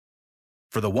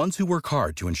For the ones who work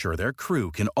hard to ensure their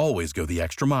crew can always go the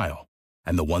extra mile,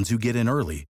 and the ones who get in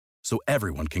early so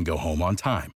everyone can go home on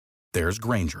time, there's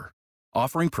Grainger,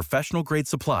 offering professional-grade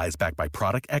supplies backed by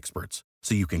product experts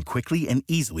so you can quickly and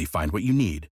easily find what you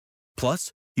need.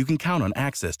 Plus, you can count on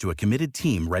access to a committed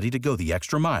team ready to go the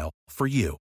extra mile for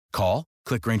you. Call,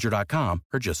 click Grainger.com,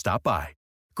 or just stop by.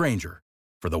 Grainger,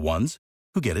 for the ones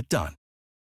who get it done.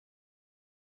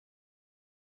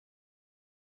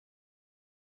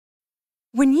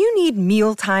 When you need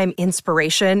mealtime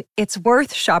inspiration, it's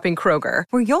worth shopping Kroger,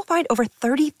 where you'll find over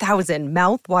 30,000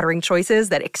 mouth-watering choices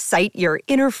that excite your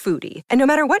inner foodie. And no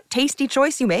matter what tasty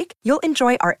choice you make, you'll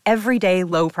enjoy our everyday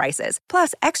low prices,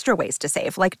 plus extra ways to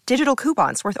save, like digital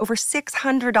coupons worth over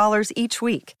 $600 each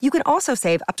week. You can also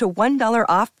save up to $1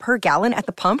 off per gallon at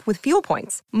the pump with fuel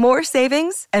points. More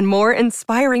savings and more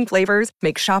inspiring flavors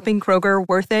make shopping Kroger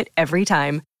worth it every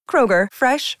time. Kroger,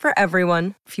 fresh for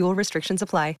everyone. Fuel restrictions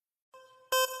apply.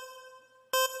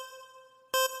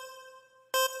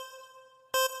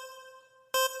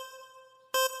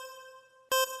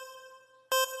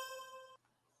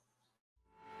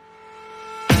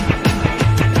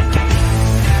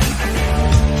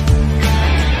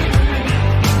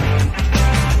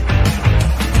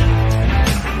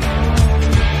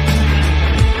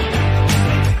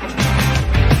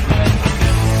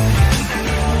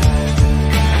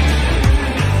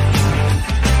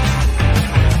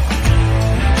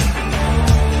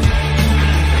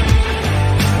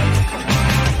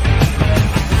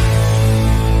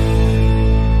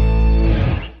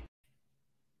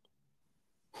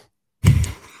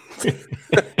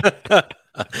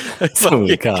 So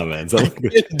many comments. I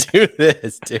didn't do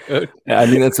this, dude. I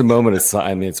mean, that's a moment of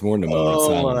silence. I mean, it's more than a moment of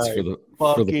silence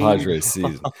for the Padres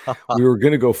season. We were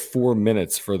going to go 4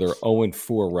 minutes for their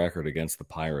 0-4 record against the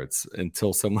Pirates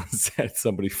until someone said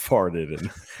somebody farted and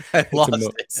I lost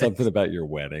something about your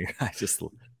wedding.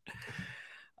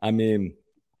 I mean,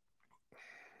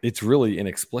 it's really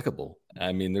inexplicable.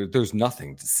 I mean, there's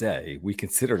nothing to say. We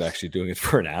considered actually doing it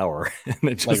for an hour, and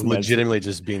then just legitimately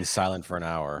just being silent for an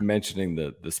hour, mentioning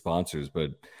the sponsors.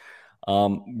 But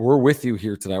we're with you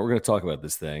here tonight. We're going to talk about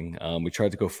this thing. We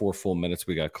tried to go 4 full minutes.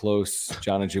 We got close.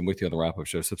 John and Jim with you on the wrap-up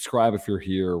show. Subscribe if you're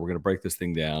here. We're going to break this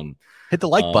thing down. Hit the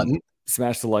like button.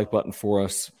 Smash the like button for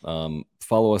us.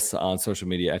 Follow us on social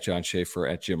media at John Schaefer,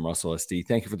 at Jim Russell SD.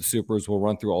 Thank you for the supers. We'll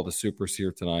run through all the supers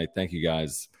here tonight. Thank you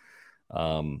guys.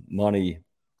 Money,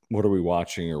 what are we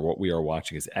watching, or what we are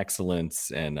watching is excellence.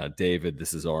 And David,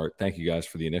 this is art. Thank you guys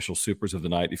for the initial supers of the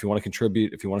night. If you want to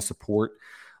contribute, if you want to support,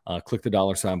 click the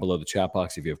 $ below the chat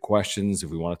box. If you have questions, if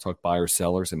we want to talk buyers,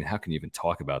 sellers, I mean, how can you even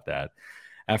talk about that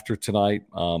after tonight?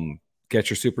 Get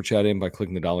your super chat in by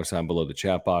clicking the $ below the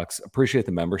chat box. Appreciate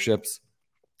the memberships.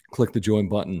 Click the join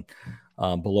button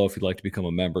below if you'd like to become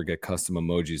a member, get custom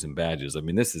emojis and badges. I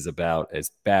mean, this is about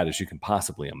as bad as you can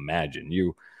possibly imagine.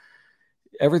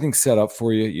 Everything's set up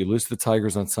for you. You lose to the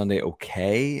Tigers on Sunday,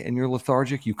 okay, and you're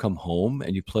lethargic. You come home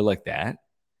and you play like that.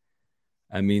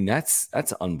 I mean, that's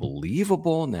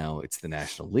unbelievable. Now it's the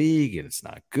National League and it's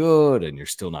not good, and you're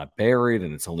still not buried,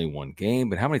 and it's only one game.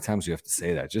 But how many times do you have to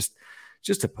say that?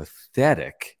 Just a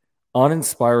pathetic,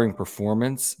 uninspiring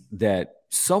performance that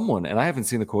someone, and I haven't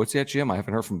seen the quotes yet, Jim. I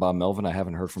haven't heard from Bob Melvin. I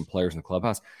haven't heard from players in the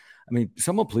clubhouse. I mean,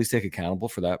 someone please take accountable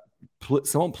for that.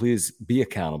 Someone please be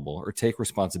accountable or take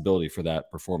responsibility for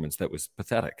that performance that was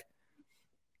pathetic.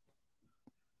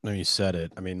 No, you said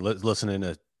it. I mean, listening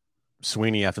to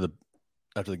Sweeney after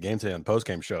the game today on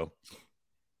post-game show,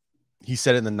 he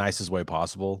said it in the nicest way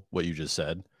possible, what you just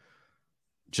said.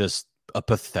 Just a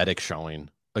pathetic showing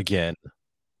again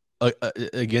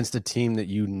against a team that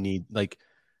you need. Like,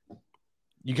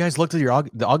 you guys looked at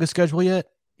the August schedule yet?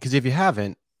 Because if you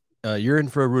haven't, you're in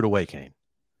for a rude awakening.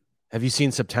 Have you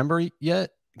seen September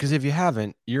yet? Because if you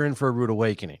haven't, you're in for a rude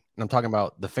awakening. And I'm talking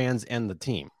about the fans and the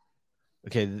team.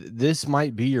 Okay, this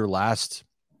might be your last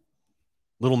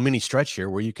little mini stretch here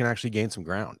where you can actually gain some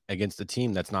ground against a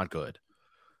team that's not good.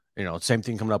 You know, same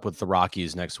thing coming up with the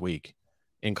Rockies next week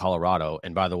in Colorado.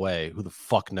 And by the way, who the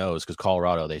fuck knows? Because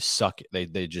Colorado, they suck. They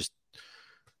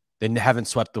haven't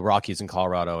swept the Rockies in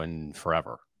Colorado in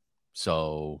forever.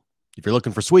 So if you're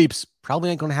looking for sweeps, probably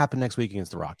ain't going to happen next week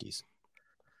against the Rockies.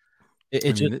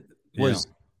 It was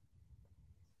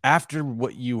after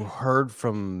what you heard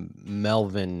from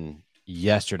Melvin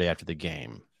yesterday after the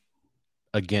game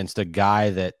against a guy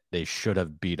that they should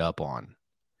have beat up on,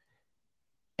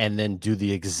 and then do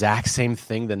the exact same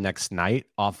thing the next night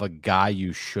off a guy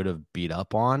you should have beat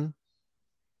up on.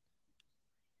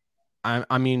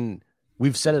 I mean,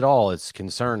 we've said it all. It's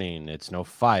concerning. It's no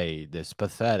fight. It's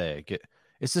pathetic.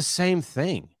 It's the same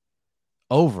thing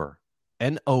over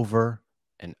and over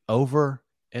and over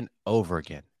and over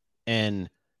again. And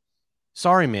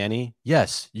sorry, Manny.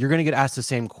 Yes, you're going to get asked the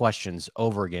same questions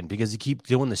over again because you keep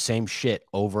doing the same shit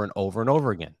over and over and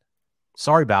over again.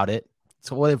 Sorry about it. It's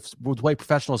the way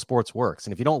professional sports works.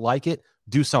 And if you don't like it,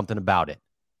 do something about it.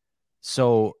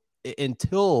 So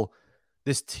until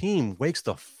this team wakes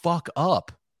the fuck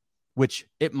up, which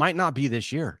it might not be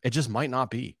this year, it just might not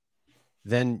be,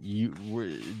 then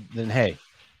hey,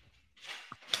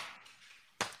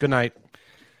 good night.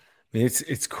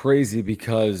 It's crazy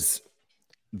because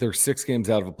they're 6 games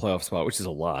out of a playoff spot, which is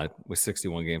a lot with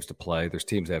 61 games to play. There's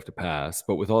teams they have to pass.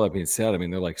 But with all that being said, I mean,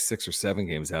 they're like 6 or 7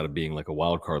 games out of being like a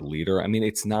wild card leader. I mean,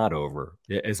 it's not over.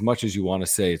 As much as you want to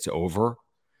say it's over,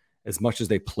 as much as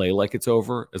they play like it's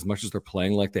over, as much as they're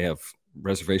playing like they have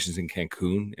reservations in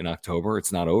Cancun in October,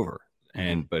 it's not over.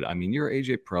 But I mean, you're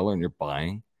AJ Preller and you're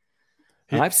buying.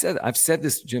 And I've said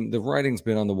this, Jim, the writing's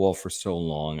been on the wall for so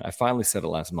long. I finally said it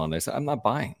last Monday. I said, I'm not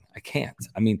buying. I can't.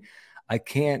 I mean, I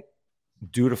can't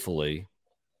dutifully,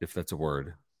 if that's a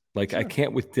word, like I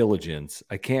can't with diligence.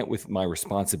 I can't with my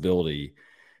responsibility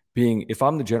being, if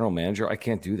I'm the general manager, I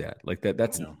can't do that. Like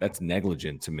that's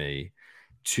negligent to me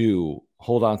to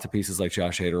hold on to pieces like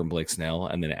Josh Hader and Blake Snell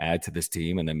and then add to this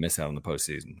team and then miss out on the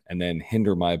postseason and then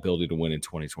hinder my ability to win in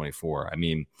 2024. I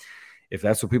mean, if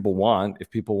that's what people want, if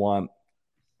people want,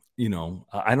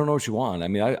 I don't know what you want. I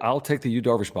mean, I'll take the Yu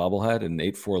Darvish bobblehead and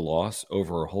 8-4 loss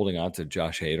over holding on to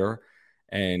Josh Hader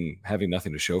and having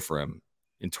nothing to show for him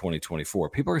in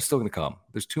 2024. People are still going to come.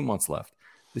 There's 2 months left.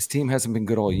 This team hasn't been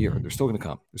good all year. They're still going to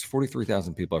come. There's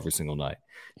 43,000 people every single night.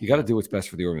 You got to do what's best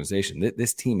for the organization.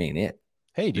 This team ain't it.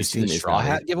 Hey, do you see the straw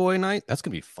hat giveaway night? That's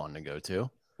going to be fun to go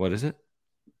to. What is it?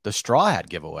 The straw hat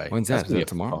giveaway. When's that? Is that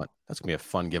tomorrow? That's going to be a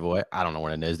fun giveaway. I don't know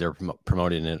when it is. They're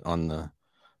promoting it on the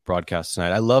broadcast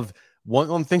tonight. I love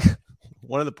one thing,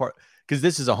 one of the part, because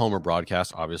this is a homer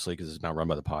broadcast, obviously, because it's now run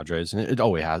by the Padres, and it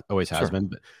always has been.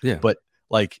 But, yeah. But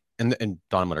like, and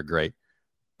Donovan are great,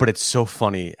 but it's so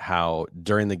funny how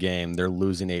during the game they're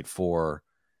losing 8-4,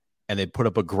 and they put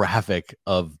up a graphic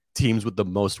of teams with the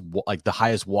most, like the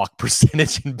highest walk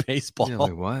percentage in baseball. Yeah,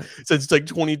 like what? So it's like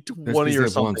 2020 or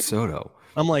something. Soto.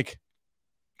 I'm like,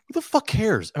 who the fuck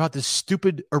cares about this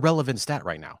stupid, irrelevant stat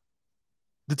right now?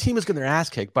 The team is getting their ass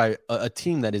kicked by a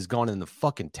team that has gone in the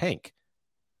fucking tank.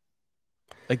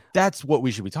 Like, that's what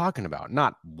we should be talking about,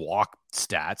 not walk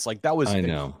stats. Like, that was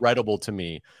incredible to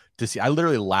me to see. I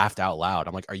literally laughed out loud.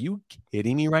 I'm like, are you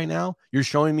kidding me right now? You're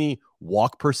showing me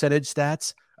walk percentage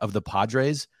stats of the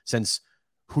Padres since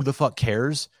who the fuck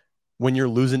cares when you're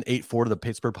losing 8-4 to the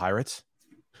Pittsburgh Pirates?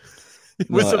 It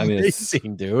was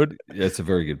amazing, dude. That's a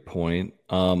very good point.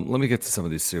 Let me get to some of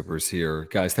these supers here.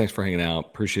 Guys, thanks for hanging out.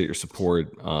 Appreciate your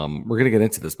support. We're going to get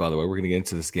into this, by the way. We're going to get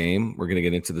into this game. We're going to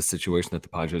get into the situation that the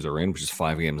Padres are in, which is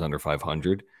 5 games under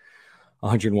 500,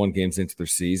 101 games into their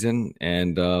season,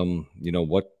 and,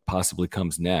 what possibly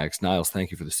comes next. Niles,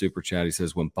 thank you for the super chat. He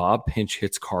says, when Bob pinch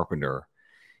hits Carpenter,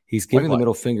 he's giving the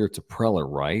middle finger to Preller,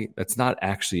 right? That's not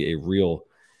actually a real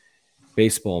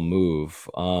baseball move.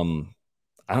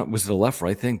 Was it a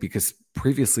left-right thing? Because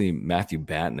previously Matthew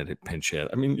Batten had pinch hit.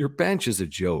 I mean, your bench is a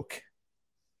joke.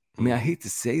 I mean, I hate to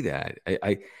say that.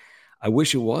 I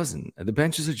wish it wasn't. The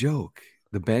bench is a joke.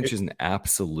 The bench is an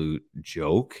absolute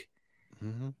joke.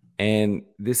 Mm-hmm. And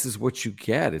this is what you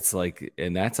get. It's like,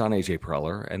 and that's on AJ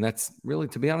Preller. And that's really,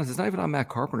 to be honest, it's not even on Matt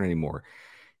Carpenter anymore.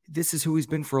 This is who he's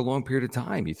been for a long period of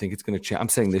time. You think it's going to change? I'm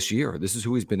saying this year. This is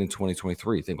who he's been in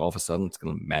 2023. You think all of a sudden it's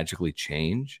going to magically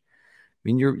change? I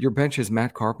mean, your bench has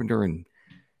Matt Carpenter and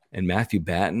Matthew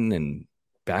Batten and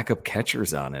backup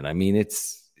catchers on it. I mean,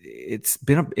 it's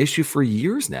been an issue for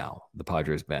years now, the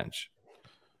Padres bench.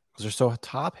 Because they're so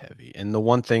top heavy. And the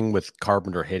one thing with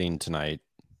Carpenter hitting tonight,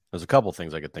 there's a couple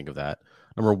things I could think of that.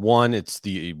 Number one, it's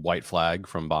the white flag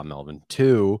from Bob Melvin.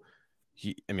 2,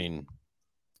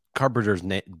 Carpenter's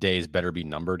days better be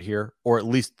numbered here, or at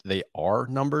least they are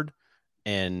numbered.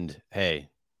 And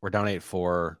hey, we're down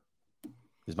 8-4.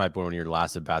 This might be one of your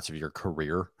last at bats of your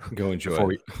career. Go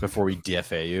enjoy before we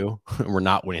DFA you. We're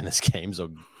not winning this game,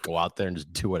 so go out there and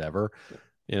just do whatever.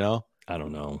 I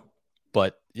don't know,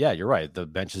 but yeah, you're right. The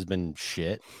bench has been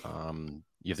shit.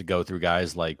 You have to go through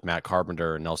guys like Matt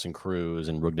Carpenter and Nelson Cruz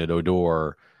and Rougned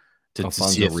Odor to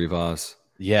see if Rivas.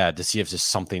 Yeah, to see if just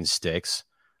something sticks.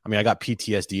 I mean, I got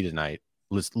PTSD tonight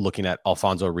looking at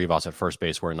Alfonso Rivas at first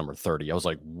base wearing number 30. I was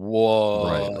like, whoa.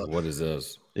 Right. What is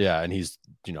this? Yeah, and he's,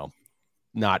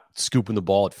 not scooping the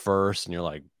ball at first, and you're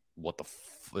like, what the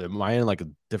am I in like a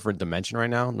different dimension right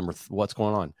now? What's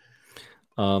going on?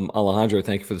 Alejandro,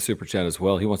 thank you for the super chat as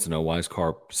well. He wants to know why is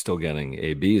Carp still getting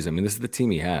ABs. I mean, this is the team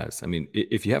he has. I mean,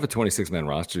 if you have a 26-man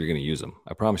roster, you're going to use them.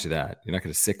 I promise you that. You're not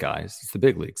going to sit guys. It's the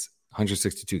big leagues,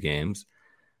 162 games.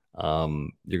 You're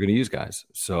going to use guys.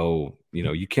 So,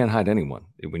 you can't hide anyone.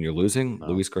 When you're losing, no.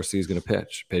 Luis Garcia is going to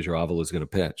pitch. Pedro Avila is going to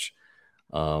pitch.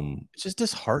 It's just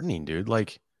disheartening, dude.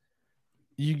 Like,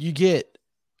 you get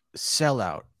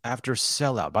sellout after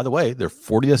sellout. By the way, they're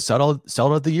 40th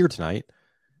sellout of the year tonight.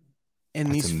 And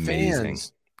That's these amazing.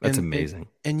 fans. That's amazing.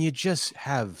 And you just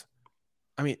have,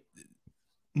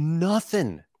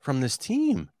 nothing from this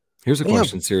team. Here's a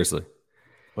question, seriously.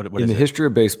 What in the history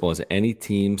of baseball, has any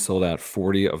team sold out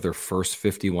 40 of their first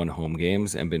 51 home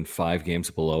games and been 5 games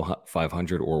below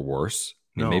 500 or worse?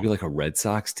 I mean, maybe like a Red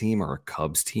Sox team or a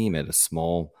Cubs team at a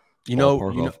small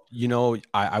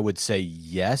I would say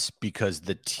yes, because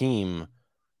the team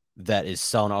that is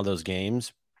selling all those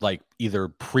games, like either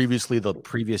the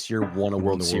previous year won a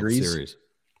World Series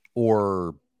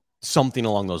or something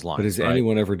along those lines. But has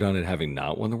anyone ever done it having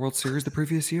not won the World Series the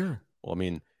previous year? Well,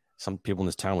 some people in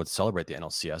this town would celebrate the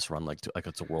NLCS run like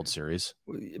it's a World Series.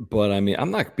 But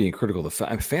I'm not being critical. The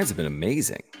fans have been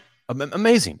amazing.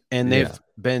 Amazing. And they've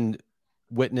been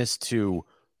witness to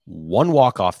 1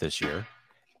 walk-off this year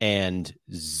and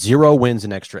 0 wins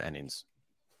in extra innings.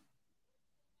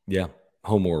 Yeah.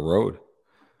 Home or road.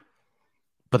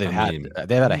 But they've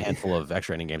had a handful of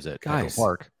extra inning games at Petco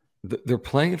Park. They're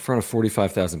playing in front of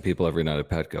 45,000 people every night at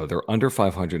Petco. They're under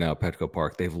 500 now at Petco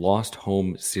Park. They've lost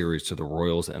home series to the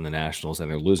Royals and the Nationals,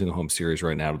 and they're losing a home series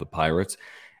right now to the Pirates.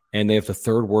 And they have the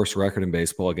 3rd worst record in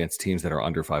baseball against teams that are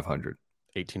under 500.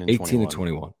 18 and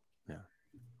 21. Yeah.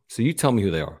 So you tell me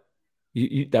who they are.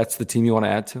 That's the team you want to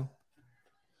add to?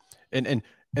 And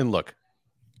look,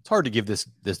 it's hard to give this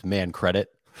man credit.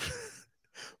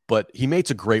 But he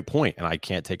makes a great point, and I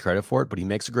can't take credit for it, but he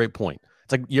makes a great point.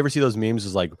 It's like, you ever see those memes?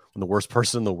 Is like when the worst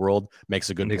person in the world makes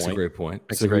a great point.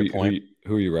 Makes a great point.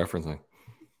 Who are you referencing?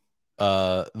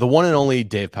 The one and only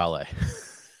Dave Palais.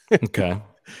 Okay.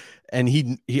 And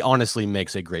he honestly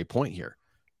makes a great point here.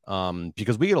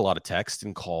 Because we get a lot of texts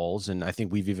and calls, and I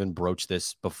think we've even broached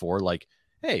this before. Like,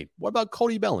 hey, what about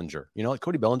Cody Bellinger?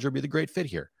 Cody Bellinger would be the great fit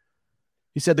here.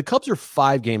 He said the Cubs are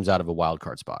 5 games out of a wild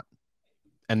card spot.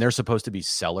 And they're supposed to be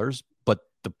sellers, but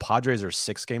the Padres are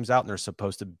 6 games out and they're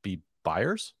supposed to be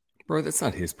buyers. Bro, that's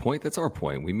not his point. That's our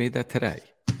point. We made that today.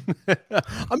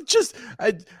 It's just,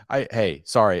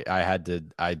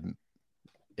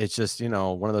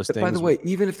 one of those things. By the way,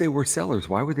 even if they were sellers,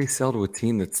 why would they sell to a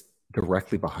team that's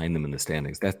directly behind them in the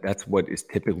standings? That's what is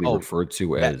typically referred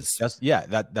to as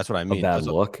that's what I mean. A bad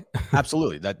look.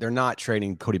 Absolutely. That they're not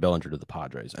trading Cody Bellinger to the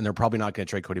Padres, and they're probably not going to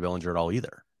trade Cody Bellinger at all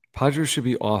either. Padres should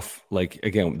be off. Like,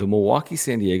 again, the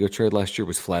Milwaukee-San Diego trade last year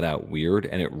was flat out weird,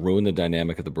 and it ruined the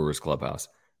dynamic of the Brewers clubhouse.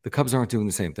 The Cubs aren't doing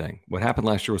the same thing. What happened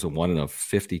last year was a 1 in a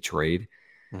 50 trade.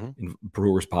 In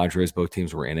Brewers, Padres, both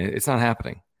teams were in it. It's not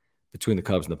happening between the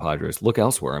Cubs and the Padres. Look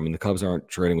elsewhere. The Cubs aren't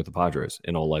trading with the Padres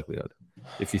in all likelihood.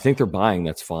 If you think they're buying,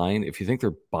 that's fine. If you think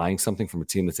they're buying something from a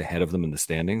team that's ahead of them in the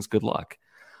standings, good luck.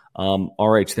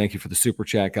 RH, thank you for the super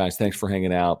chat, guys. Thanks for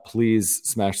hanging out. Please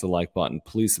smash the like button.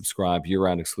 Please subscribe.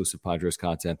 Year-round exclusive Padres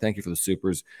content. Thank you for the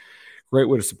supers. Great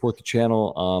way to support the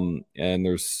channel. And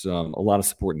there's a lot of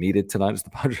support needed tonight as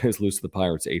the Padres lose to the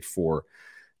Pirates 8-4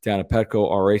 down at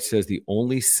Petco. RH says the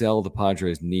only sell the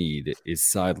Padres need is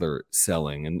Seidler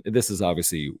selling. And this is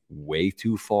obviously way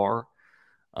too far.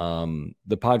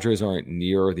 The Padres aren't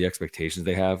near the expectations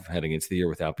they have heading into the year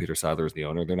without Peter Seidler as the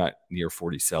owner. They're not near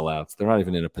 40 sellouts. They're not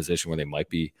even in a position where they might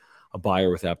be a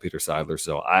buyer without Peter Seidler.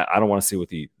 So I don't want to see what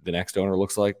the next owner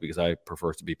looks like, because I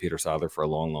prefer it to be Peter Seidler for a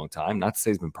long, long time. Not to say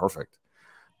he's been perfect,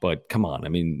 but come on.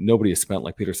 Nobody has spent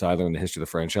like Peter Seidler in the history of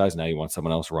the franchise. Now you want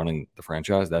someone else running the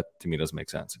franchise? That to me doesn't make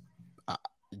sense.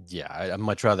 I'd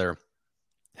much rather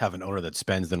have an owner that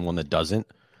spends than one that doesn't,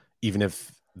 even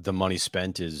if the money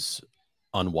spent is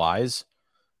unwise.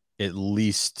 At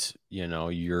least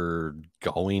you're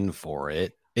going for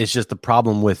it. It's just the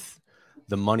problem with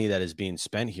the money that is being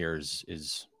spent here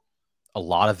is a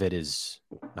lot of it is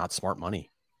not smart money.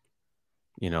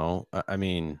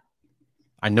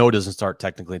 I know it doesn't start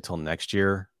technically until next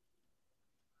year,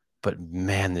 but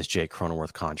man, this Jake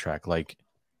Cronenworth contract, like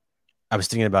I was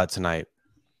thinking about it tonight.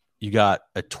 You got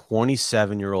a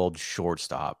 27-year-old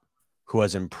shortstop who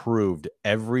has improved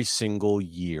every single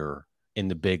year in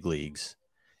the big leagues.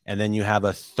 And then you have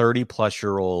a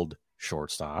 30-plus-year-old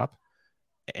shortstop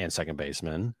and second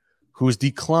baseman who's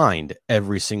declined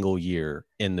every single year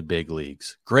in the big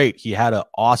leagues. Great. He had an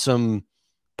awesome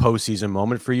postseason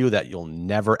moment for you that you'll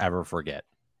never, ever forget.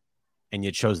 And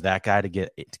you chose that guy to give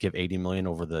 $80 million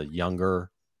over the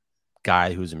younger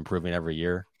guy who's improving every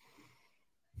year,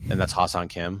 and that's Hassan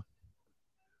Kim.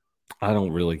 I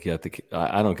don't really get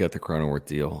I don't get the Cronenworth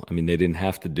deal. I mean, they didn't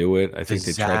have to do it. I think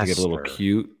they tried to get a little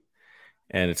cute,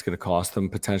 and it's going to cost them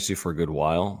potentially for a good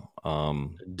while.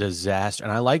 Disaster.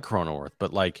 And I like Cronenworth,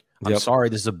 but like, I'm sorry,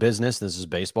 this is a business. This is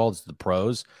baseball. It's the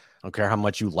pros. I don't care how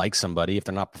much you like somebody. If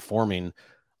they're not performing,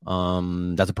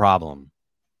 that's a problem.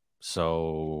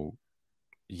 So,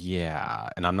 yeah.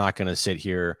 And I'm not going to sit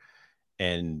here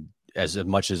and as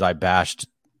much as I bashed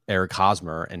Eric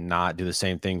Hosmer and not do the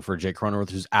same thing for Jake Cronenworth,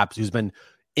 who's been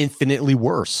infinitely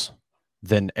worse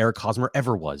than Eric Hosmer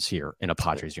ever was here in a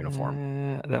Padres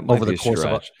uniform over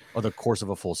the course of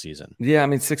a full season. Yeah, I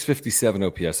mean, 657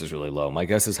 OPS is really low. My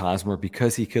guess is Hosmer,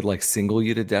 because he could like single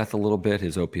you to death a little bit,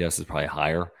 his OPS is probably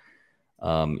higher.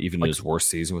 Even in his worst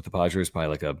season with the Padres, probably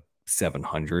like a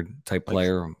 700 type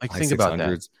player. Like think about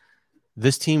that.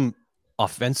 This team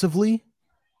offensively.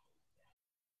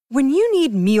 When you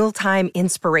need mealtime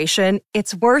inspiration,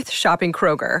 it's worth shopping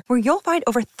Kroger, where you'll find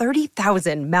over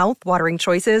 30,000 mouth-watering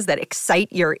choices that excite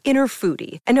your inner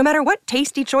foodie. And no matter what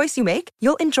tasty choice you make,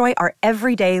 you'll enjoy our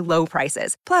everyday low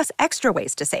prices, plus extra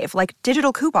ways to save, like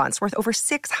digital coupons worth over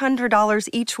 $600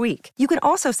 each week. You can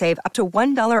also save up to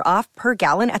 $1 off per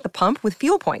gallon at the pump with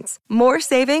fuel points. More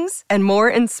savings and more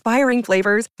inspiring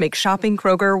flavors make shopping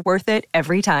Kroger worth it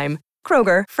every time.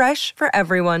 Kroger, fresh for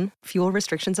everyone. Fuel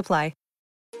restrictions apply.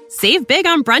 Save big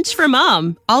on brunch for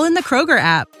mom, all in the Kroger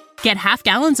app. Get half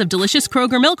gallons of delicious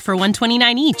Kroger milk for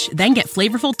 $1.29 each. Then get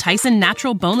flavorful Tyson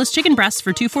natural boneless chicken breasts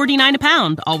for $2.49 a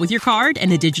pound, all with your card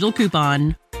and a digital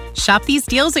coupon. Shop these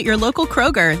deals at your local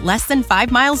Kroger, less than 5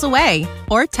 miles away.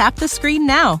 Or tap the screen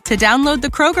now to download the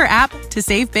Kroger app to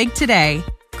save big today.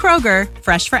 Kroger,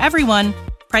 fresh for everyone.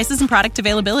 Prices and product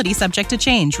availability subject to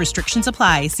change. Restrictions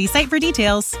apply. See site for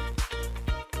details.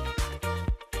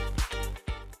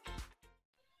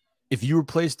 If you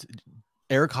replaced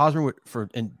Eric Hosmer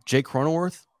and Jake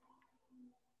Cronenworth,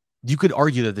 you could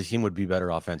argue that the team would be better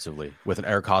offensively with an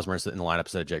Eric Hosmer in the lineup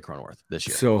instead of Jake Cronenworth this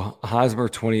year. So Hosmer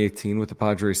 2018 with the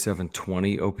Padres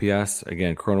 720 OPS.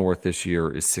 Again, Cronenworth this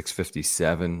year is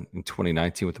 657. In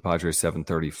 2019 with the Padres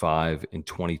 735. In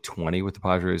 2020 with the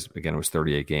Padres, again, it was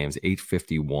 38 games,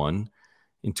 851.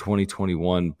 In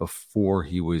 2021, before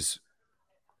he was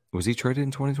he traded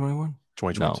in 2021?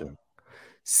 2022. No.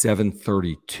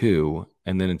 732,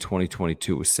 and then in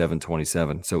 2022 it was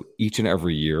 727. So each and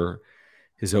every year,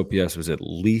 his OPS was at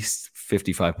least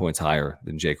 55 points higher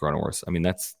than Jake Cronenworth. I mean,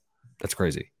 that's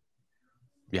crazy.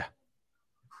 Yeah,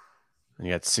 and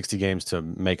you got 60 games to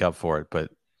make up for it,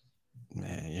 but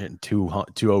man, you're hitting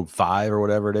 205 or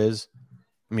whatever it is.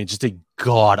 I mean, just a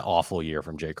god awful year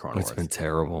from Jake Cronenworth. It's been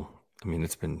terrible. I mean,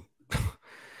 it's been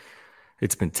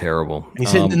terrible. And he's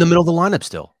sitting in the middle of the lineup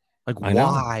still. Like,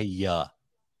 why?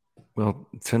 Well,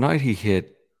 tonight he's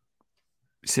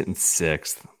sitting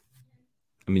sixth.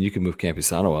 I mean, you can move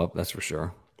Campisano up, that's for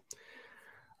sure.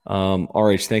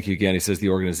 RH, thank you again. He says the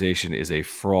organization is a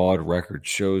fraud. Record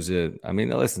shows it. I mean,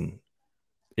 listen,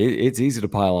 it's easy to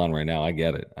pile on right now. I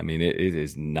get it. I mean, it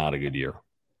is not a good year.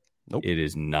 Nope. It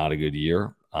is not a good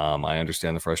year. I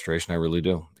understand the frustration. I really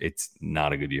do. It's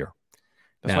not a good year.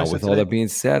 Now, with all that being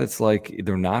said, it's like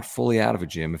they're not fully out of it,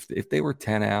 Jim. If they were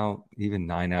 10 out, even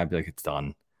 9 out, I'd be like, it's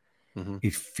done. Mm-hmm.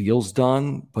 It feels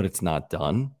done, but it's not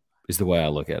done, is the way I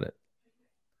look at it.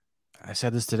 I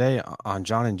said this today on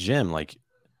John and Jim, like,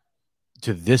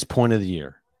 to this point of the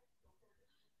year,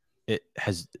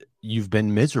 you've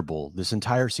been miserable this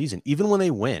entire season. Even when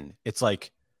they win, it's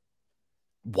like,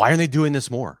 why aren't they doing this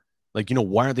more? Like,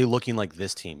 why aren't they looking like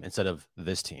this team instead of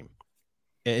this team?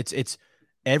 It's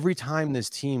every time this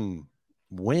team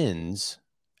wins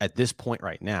at this point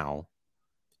right now,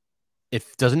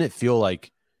 doesn't it feel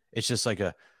like it's just like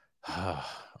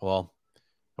well,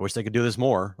 I wish they could do this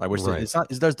more. I wish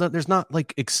there's not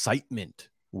like excitement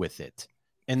with it.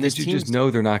 And this you just know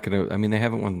they're not going to. I mean, they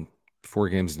haven't won 4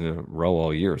 games in a row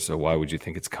all year, so why would you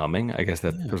think it's coming? I guess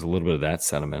there's a little bit of that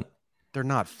sentiment. They're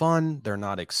not fun. They're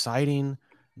not exciting.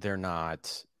 They're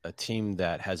not a team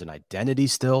that has an identity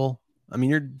still. I mean,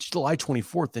 you're July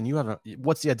 24th, and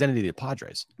what's the identity of the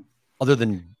Padres other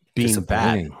than being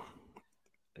bad?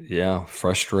 Yeah,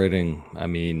 frustrating. I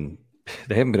mean,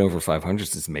 they haven't been over 500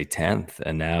 since May 10th,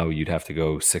 and now you'd have to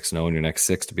go 6-0 in your next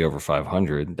 6 to be over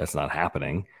 500. That's not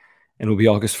happening. And it'll be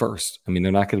August 1st. I mean,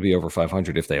 they're not going to be over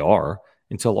 500 if they are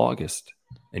until August.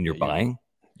 And you're buying.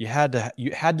 You had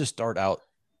to start out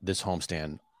this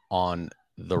homestand on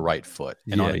the right foot.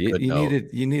 And on a good note.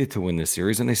 You needed to win this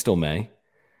series, and they still may.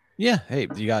 Yeah. Hey,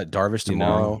 you got Darvish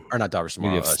tomorrow, or not Darvish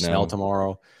tomorrow, Snell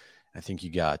tomorrow. I think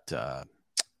you got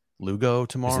Lugo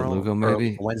tomorrow. Is it Lugo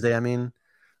maybe? Wednesday, I mean.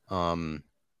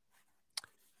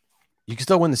 You can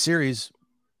still win the series,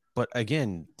 but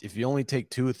again, if you only take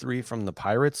 2 or 3 from the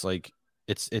Pirates, like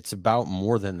it's about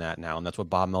more than that now, and that's what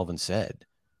Bob Melvin said.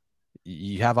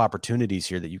 You have opportunities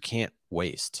here that you can't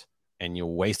waste, and you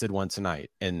wasted one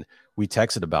tonight. And we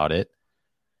texted about it,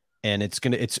 and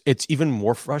it's even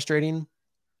more frustrating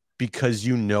because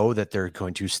you know that they're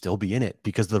going to still be in it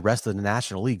because the rest of the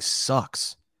National League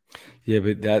sucks. Yeah,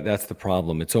 but that's the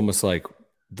problem. It's almost like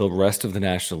the rest of the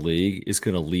National League is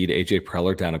going to lead AJ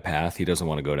Preller down a path he doesn't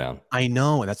want to go down. I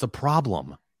know, and that's a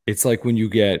problem. It's like when you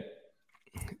get,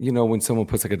 when someone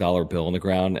puts like a dollar bill on the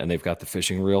ground and they've got the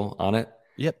fishing reel on it.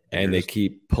 Yep. And they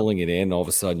keep pulling it in. All of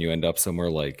a sudden you end up somewhere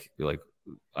like, you're like,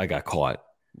 I got caught.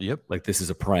 Yep. Like this is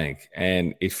a prank.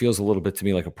 And it feels a little bit to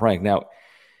me like a prank. Now,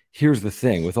 here's the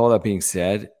thing. With all that being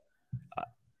said,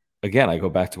 again, I go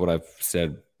back to what I've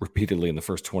said repeatedly in the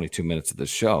first 22 minutes of this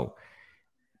show.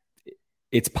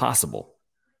 It's possible.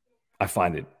 I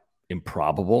find it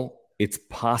improbable. It's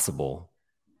possible.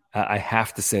 I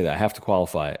have to say that. I have to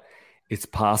qualify it. It's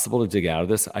possible to dig out of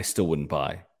this. I still wouldn't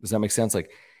buy. Does that make sense?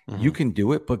 Like you can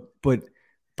do it, but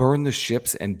burn the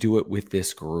ships and do it with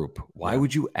this group. Why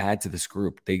would you add to this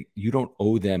group? You don't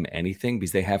owe them anything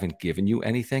because they haven't given you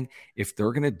anything. If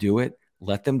they're going to do it,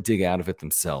 let them dig out of it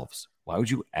themselves. Why would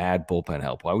you add bullpen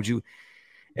help? Why would you?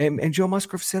 And Joe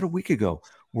Musgrove said a week ago,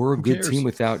 we're a good team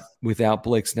without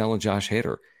Blake Snell and Josh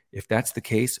Hader. If that's the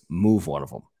case, move one of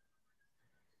them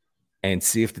and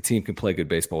see if the team can play good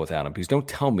baseball without him. Because don't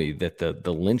tell me that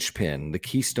the linchpin, the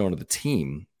keystone of the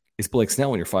team is Blake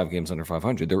Snell when you're 5 games under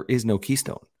 500. There is no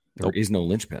keystone. There is no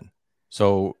linchpin.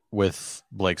 So with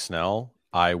Blake Snell,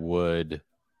 I would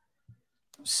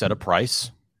set a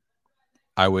price.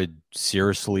 I would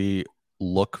seriously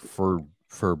look for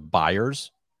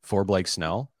buyers for Blake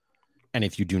Snell. And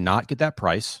if you do not get that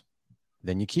price,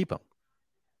 then you keep him.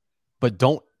 But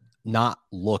don't not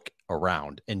look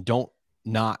around and don't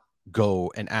not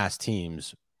go and ask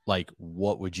teams like,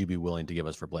 what would you be willing to give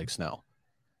us for Blake Snell?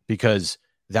 Because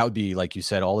that would be, like you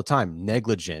said all the time,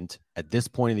 negligent at this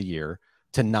point of the year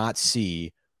to not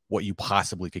see what you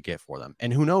possibly could get for them.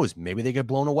 And who knows, maybe they get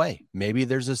blown away. Maybe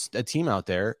there's a team out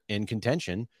there in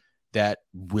contention that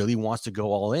really wants to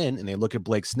go all in and they look at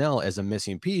Blake Snell as a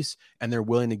missing piece and they're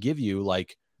willing to give you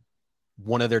like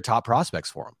one of their top prospects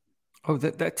for him. Oh,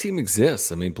 that team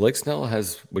exists. I mean, Blake Snell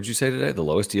has, what'd you say today? The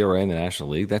lowest ERA in the National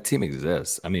League. That team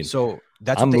exists. I mean, so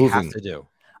that's what they have to do.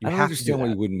 I don't understand why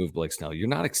you wouldn't move Blake Snell. You're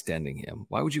not extending him.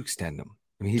 Why would you extend him?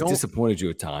 I mean, he's disappointed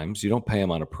you at times. You don't pay him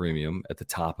on a premium at the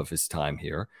top of his time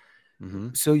here. Mm-hmm.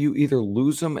 So you either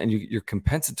lose him and your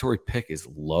compensatory pick is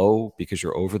low because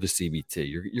you're over the CBT.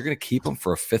 You're going to keep him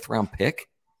for a 5th round pick.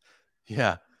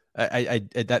 Yeah.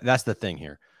 That's the thing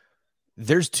here.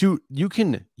 There's two, you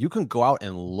can go out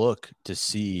and look to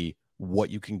see what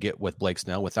you can get with Blake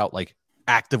Snell without like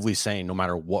actively saying, no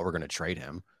matter what, we're going to trade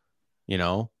him,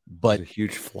 but there's a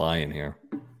huge fly in here.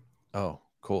 Oh,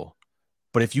 cool.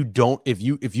 But if you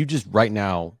just right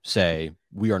now say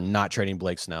we are not trading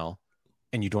Blake Snell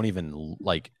and you don't even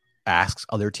like ask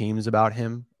other teams about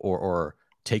him or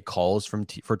take calls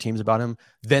for teams about him,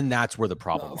 then that's where the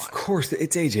problem lies. Of course,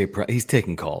 it's AJ. He's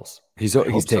taking calls. He's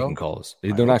taking calls.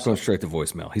 They're not going straight to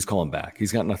voicemail. He's calling back.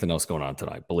 He's got nothing else going on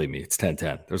tonight. Believe me, it's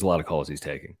 10-10. There's a lot of calls he's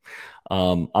taking.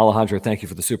 Alejandro, thank you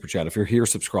for the super chat. If you're here,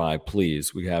 subscribe,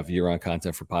 please. We have year-round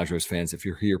content for Padres fans. If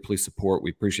you're here, please support. We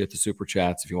appreciate the super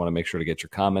chats. If you want to make sure to get your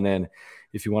comment in,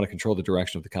 if you want to control the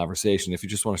direction of the conversation, if you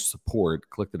just want to support,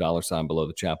 click the $ below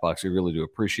the chat box. We really do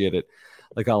appreciate it.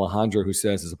 Like Alejandro, who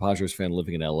says, as a Padres fan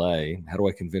living in LA, how do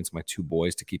I convince my 2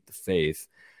 boys to keep the faith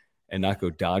and not go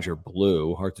Dodger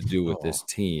blue? Hard to do with this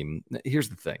team. Here's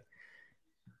the thing.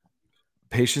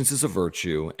 Patience is a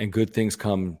virtue, and good things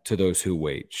come to those who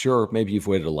wait. Sure, maybe you've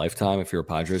waited a lifetime if you're a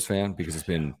Padres fan because it's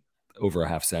been over a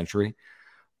half century.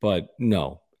 But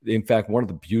no. In fact, one of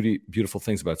the beautiful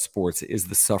things about sports is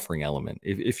the suffering element.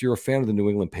 If you're a fan of the New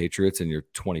England Patriots and you're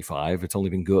 25, it's only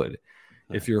been good.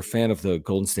 If you're a fan of the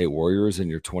Golden State Warriors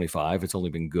and you're 25, it's only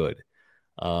been good.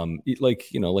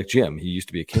 Like Jim, he used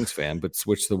to be a Kings fan, but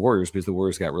switched to the Warriors because the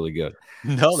Warriors got really good.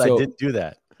 No, I didn't do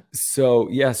that. So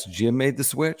yes, Jim made the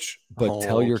switch, but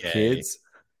tell your kids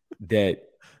that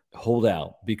hold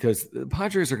out because the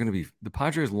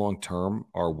Padres long-term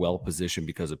are well positioned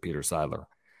because of Peter Seidler.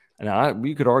 And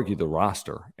we could argue the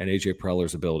roster and AJ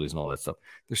Preller's abilities and all that stuff.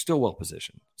 They're still well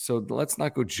positioned. So let's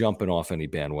not go jumping off any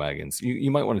bandwagons.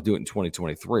 You might want to do it in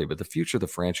 2023, but the future of the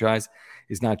franchise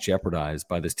is not jeopardized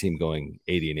by this team going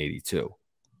 80 and 82.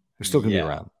 They're still going to be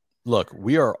around. Look,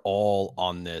 we are all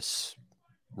on this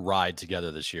ride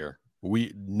together this year.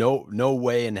 No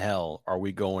way in hell are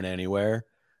we going anywhere.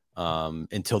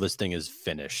 until this thing is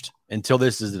finished. Until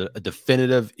this is a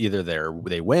definitive, either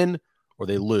they win or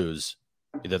they lose.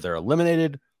 Either they're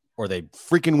eliminated or they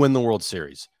freaking win the World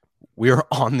Series. We are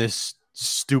on this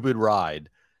stupid ride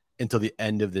until the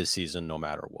end of this season, no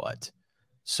matter what.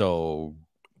 So,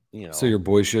 So your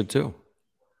boys should too.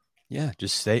 Yeah,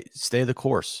 just stay the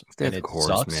course. Stay the course,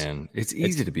 sucks. Man. It's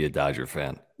easy to be a Dodger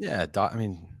fan. Yeah,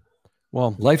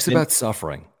 well, life's about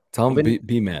suffering. Tell them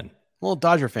be men. Well,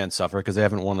 Dodger fans suffer because they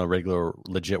haven't won a regular,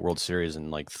 legit World Series in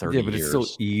like 30 years. Yeah, but it's still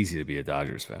easy to be a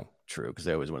Dodgers fan. True, because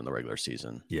they always win in the regular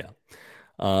season. Yeah.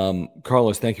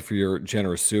 Carlos, thank you for your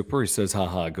generous super. He says,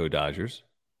 haha, go Dodgers.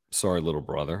 Sorry, little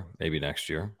brother. Maybe next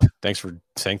year. Thanks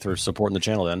for supporting the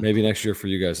channel then. Maybe next year for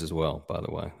you guys as well, by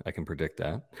the way. I can predict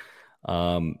that.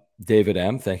 David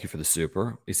M., thank you for the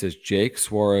super. He says, Jake,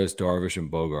 Suarez, Darvish,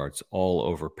 and Bogarts all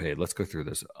overpaid. Let's go through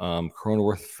this.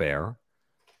 Cronenworth, fair.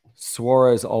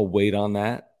 Suarez, I'll wait on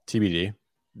that. TBD.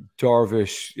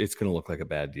 Darvish, it's going to look like a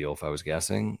bad deal if I was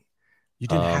guessing. You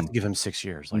didn't have to give him 6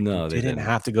 years. No, they didn't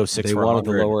have to go 6 They for wanted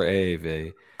 100. the lower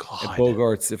AAV. God. And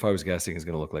Bogarts, if I was guessing, is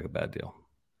going to look like a bad deal.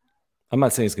 I'm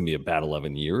not saying it's going to be a bad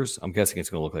 11 years. I'm guessing it's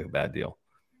going to look like a bad deal.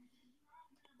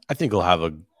 I think he'll have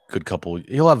a good couple.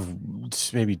 He'll have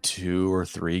maybe 2 or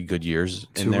 3 good years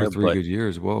in there. 2 or 3 good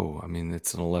years. Whoa. I mean,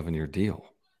 it's an 11-year deal.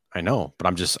 I know, but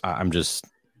I'm just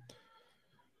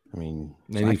maybe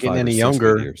not getting any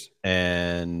younger,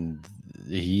 and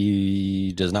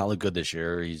he does not look good this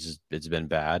year. It's been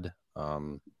bad.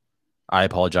 I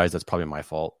apologize. That's probably my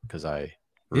fault because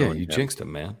you jinxed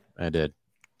him, man. I did.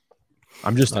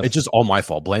 It's just all my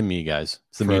fault. Blame me, guys.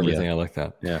 It's the media. Everything. I like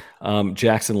that. Yeah.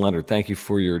 Jackson Leonard, thank you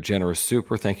for your generous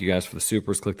super. Thank you guys for the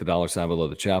supers. Click the $ below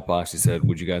the chat box. He said,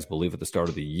 would you guys believe at the start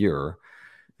of the year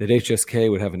that HSK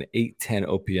would have an 810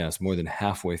 OPS more than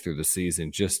halfway through the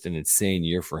season? Just an insane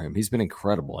year for him. He's been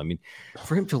incredible. I mean,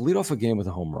 for him to lead off a game with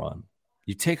a home run,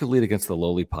 you take a lead against the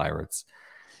lowly Pirates.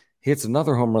 He hits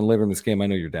another home run later in this game. I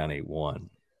know you're down 8-1.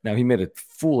 Now, he made a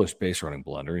foolish base running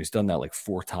blunder. He's done that like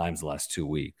 4 times the last 2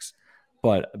 weeks.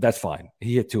 But that's fine.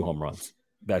 He hit 2 home runs.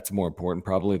 That's more important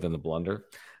probably than the blunder.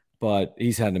 But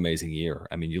he's had an amazing year.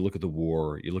 I mean, you look at the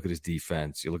WAR, you look at his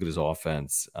defense, you look at his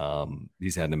offense.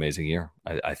 He's had an amazing year.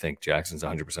 I think Jackson's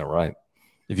 100% right.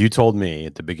 If you told me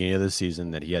at the beginning of the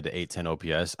season that he had the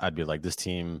 810 OPS, I'd be like, this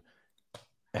team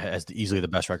has easily the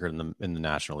best record in the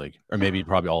National League, or maybe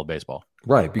probably all of baseball.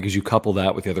 Right, because you couple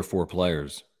that with the other 4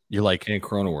 players. You're like, and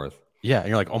Cronenworth. Yeah, and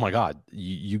you're like, oh my God,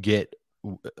 you get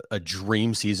a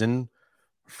dream season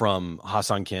from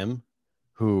Hassan Kim,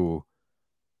 who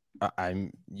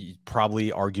I'm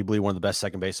probably arguably one of the best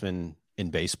second basemen in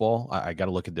baseball. I got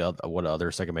to look at what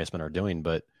other second basemen are doing,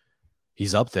 but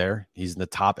he's up there. He's in the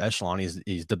top echelon.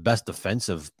 He's the best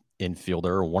defensive infielder,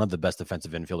 or one of the best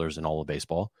defensive infielders in all of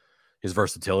baseball. His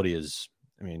versatility is,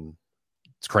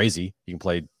 it's crazy. He can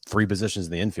play 3 positions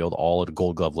in the infield, all at a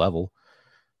Gold Glove level.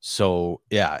 So,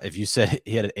 yeah, if you said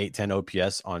he had an 810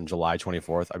 OPS on July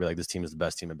 24th, I'd be like, this team is the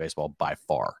best team in baseball by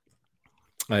far.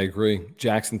 I agree.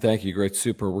 Jackson, thank you. Great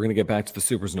super. We're going to get back to the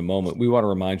supers in a moment. We want to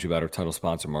remind you about our title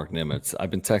sponsor, Mark Nimitz.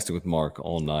 I've been texting with Mark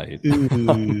all night.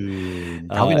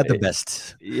 Probably not the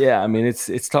best. Yeah,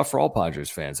 it's tough for all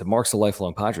Padres fans. And Mark's a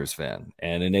lifelong Padres fan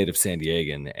and a native San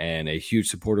Diegan and a huge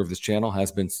supporter of this channel,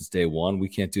 has been since day one. We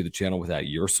can't do the channel without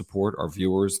your support, our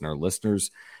viewers and our listeners.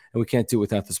 And we can't do it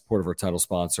without the support of our title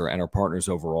sponsor and our partners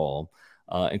overall,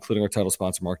 including our title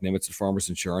sponsor, Mark Nimitz at Farmers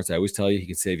Insurance. I always tell you, he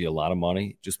can save you a lot of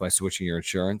money just by switching your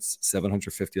insurance,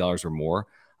 $750 or more.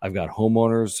 I've got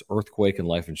homeowners, earthquake, and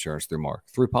life insurance through Mark,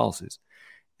 3 policies.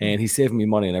 And he's saving me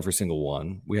money on every single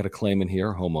one. We had a claim in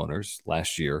here, homeowners,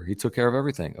 last year. He took care of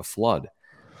everything, a flood,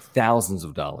 thousands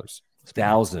of dollars.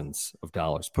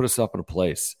 Put us up in a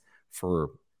place for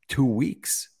 2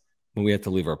 weeks when we had to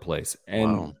leave our place.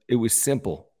 And It was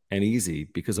simple and easy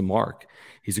because of Mark.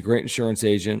 He's a great insurance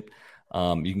agent.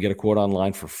 You can get a quote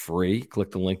online for free.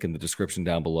 Click the link in the description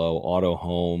down below. Auto,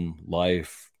 home,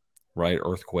 life, right?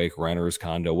 Earthquake, renters,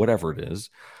 condo, whatever it is.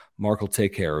 Mark will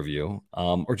take care of you.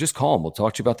 Or just call him. We'll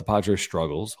talk to you about the Padres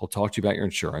struggles. He'll talk to you about your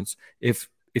insurance. If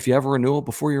you have a renewal,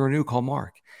 before you renew, call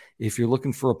Mark. If you're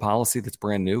looking for a policy that's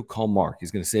brand new, call Mark.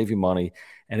 He's going to save you money.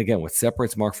 And again, what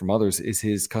separates Mark from others is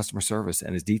his customer service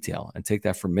and his detail. And take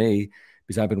that from me,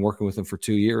 because I've been working with him for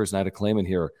 2 years and I had a claim in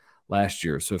here last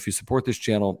year. So if you support this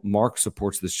channel, Mark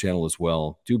supports this channel as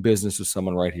well. Do business with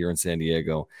someone right here in San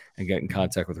Diego and get in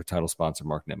contact with our title sponsor,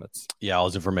 Mark Nimitz. Yeah, all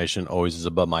his information always is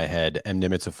above my head.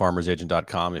 mnimitz at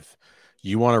farmersagent.com. If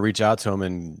you want to reach out to him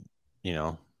and,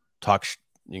 talk,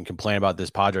 you can complain about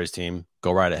this Padres team,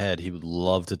 go right ahead. He would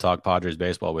love to talk Padres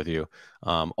baseball with you.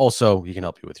 Also, he can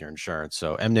help you with your insurance.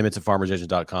 So mnimitz at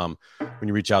farmersagent.com. When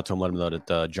you reach out to him, let him know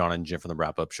that John and Jim from the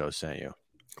Wrap Up Show sent you.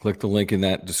 Click the link in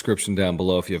that description down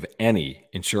below if you have any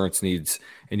insurance needs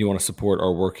and you want to support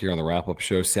our work here on the Wrap Up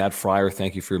Show. Sad Fryer,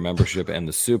 thank you for your membership and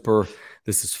the super.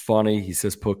 This is funny. He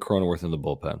says put Cronenworth in the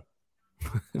bullpen.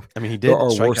 I mean, he did. There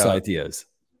are worse ideas.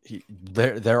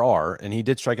 There are, and he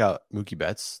did strike out Mookie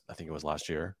Betts. I think it was last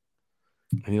year.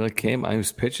 And he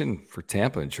was pitching for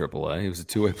Tampa in AAA. He was a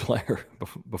two-way player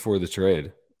before the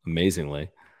trade, amazingly.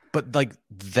 But like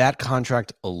that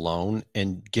contract alone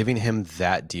and giving him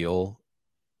that deal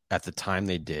at the time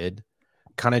they did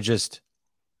kind of just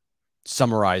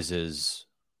summarizes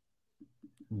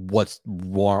what's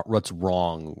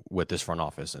wrong with this front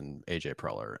office and AJ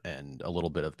Preller and a little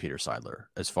bit of Peter Seidler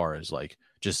as far as like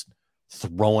just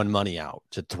throwing money out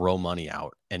to throw money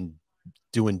out and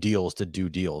doing deals to do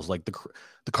deals. Like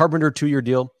the Carpenter 2-year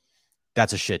deal,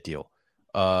 that's a shit deal.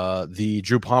 The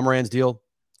Drew Pomeranz deal,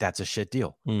 that's a shit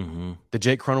deal. Mm-hmm. The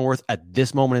Jake Cronenworth at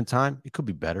this moment in time, it could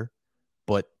be better.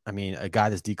 But, I mean, a guy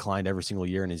that's declined every single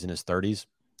year and he's in his 30s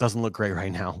doesn't look great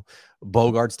right now.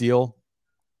 Bogart's deal,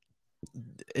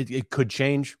 it could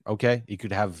change. Okay. He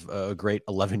could have a great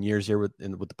 11 years here with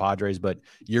the Padres, but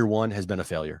year one has been a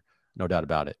failure. No doubt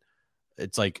about it.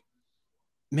 It's like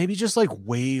maybe just like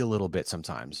wait a little bit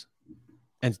sometimes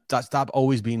and stop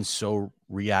always being so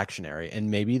reactionary.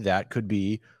 And maybe that could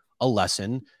be a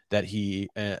lesson that he,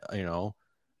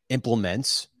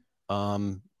 implements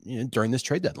during this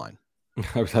trade deadline.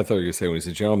 I thought you were going to say when he's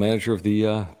the general manager of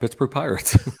the Pittsburgh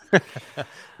Pirates.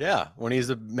 Yeah, when he's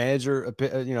a manager, of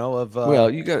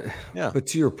But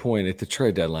to your point, at the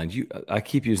trade deadline, I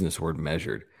keep using this word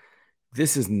measured.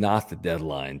 This is not the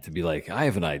deadline to be like, I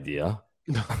have an idea.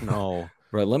 No,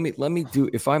 right? Let me do.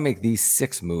 If I make these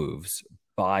 6 moves,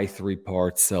 buy 3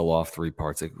 parts, sell off 3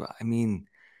 parts. Like, I mean,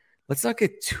 let's not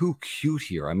get too cute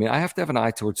here. I mean, I have to have an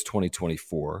eye towards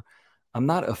 2024. I'm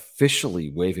not officially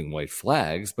waving white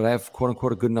flags, but I have, quote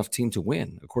unquote, a good enough team to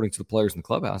win, according to the players in the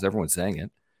clubhouse. Everyone's saying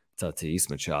it. Tatis,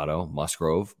 Machado,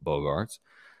 Musgrove, Bogarts.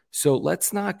 So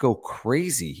let's not go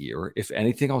crazy here. If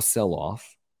anything, I'll sell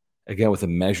off. Again, with a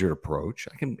measured approach.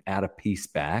 I can add a piece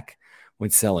back when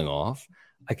selling off.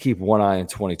 I keep one eye on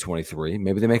 2023.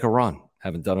 Maybe they make a run.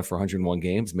 Haven't done it for 101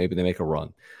 games. Maybe they make a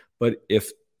run. But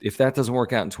if that doesn't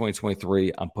work out in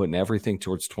 2023, I'm putting everything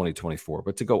towards 2024.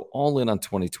 But to go all in on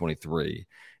 2023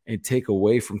 and take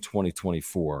away from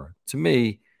 2024, to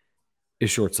me, is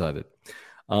short-sighted.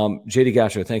 JD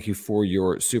Gacho, thank you for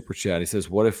your super chat. He says,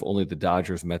 what if only the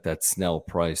Dodgers met that Snell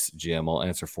price, Jim? I'll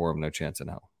answer for him. No chance in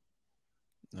hell.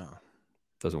 No.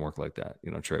 Doesn't work like that.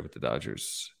 You don't trade with the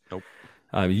Dodgers. Nope.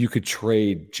 You could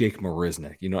trade Jake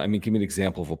Marisnick. Give me an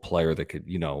example of a player that could,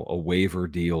 a waiver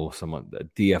deal, a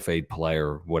DFA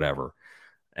player, whatever.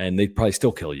 And they'd probably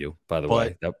still kill you, by the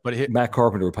way. Matt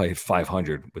Carpenter would probably hit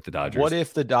 500 with the Dodgers. What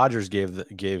if the Dodgers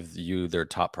gave you their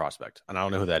top prospect? And I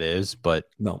don't know who that is, but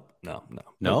No?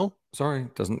 Sorry,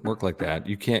 it doesn't work like that.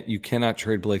 You cannot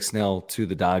trade Blake Snell to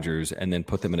the Dodgers and then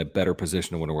put them in a better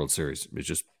position to win a World Series. It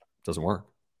just doesn't work.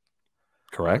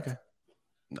 Correct? Okay.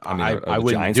 I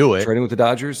wouldn't Giants do it. Trading with the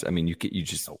Dodgers? I mean, you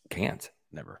just can't.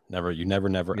 Never. You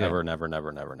never, ever.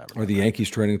 Or the Yankees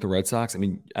trading with the Red Sox? I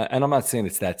mean, and I'm not saying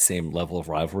it's that same level of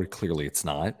rivalry. Clearly it's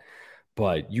not.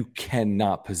 But you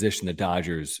cannot position the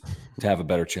Dodgers to have a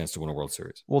better chance to win a World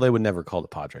Series. Well, they would never call the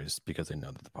Padres because they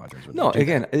know that the Padres would. No,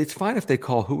 again, it's fine if they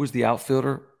call who was the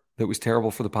outfielder that was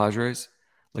terrible for the Padres?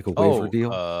 Like a waiver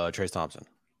deal? Trace Thompson.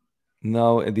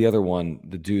 No, the other one,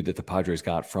 the dude that the Padres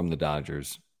got from the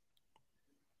Dodgers.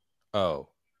 Oh.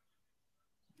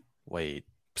 Wait.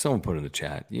 Someone put in the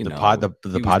chat.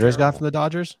 The Padres got from the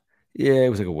Dodgers? Yeah, it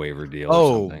was like a waiver deal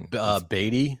or something.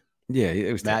 Beatty? Yeah,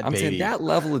 it was. Matt I'm Beatty. saying that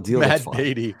level of deal. Matt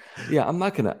Beatty. Yeah, I'm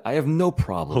not gonna. I have no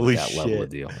problem Holy with that level shit. of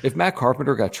deal. If Matt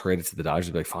Carpenter got traded to the Dodgers,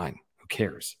 I'd be like, fine, who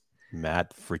cares?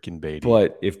 Matt freaking Beatty.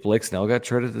 But if Blake Snell got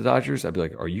traded to the Dodgers, I'd be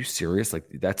like, are you serious? Like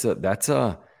that's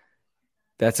a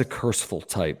curseful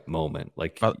type moment.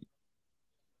 Like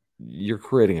you're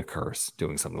creating a curse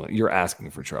doing something like you're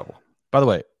asking for trouble. By the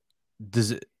way,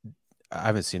 I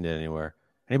haven't seen it anywhere.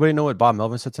 Anybody know what Bob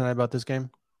Melvin said tonight about this game?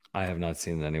 I have not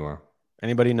seen it anywhere.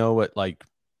 Anybody know what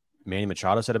Manny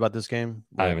Machado said about this game?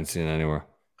 I haven't seen it anywhere.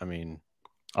 I mean,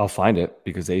 I'll find it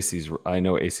because I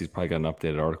know AC's probably got an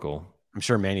updated article. I'm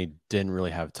sure Manny didn't really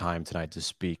have time tonight to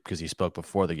speak because he spoke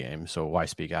before the game. So why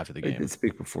speak after the game? He did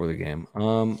speak before the game.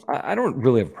 I don't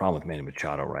really have a problem with Manny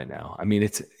Machado right now. I mean,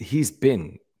 he's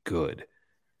been good.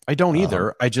 I don't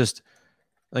either. I just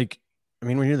when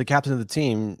you're the captain of the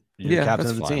team, you're the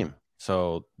captain of the team.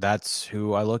 So that's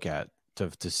who I look at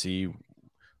to see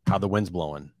how the wind's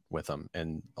blowing with them.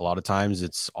 And a lot of times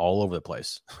it's all over the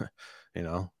place.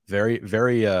 Very,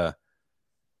 very, there's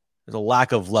a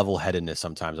lack of level-headedness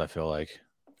sometimes, I feel like.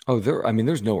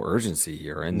 There's no urgency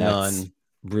here, and that's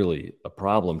really a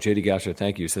problem. JD Gasher,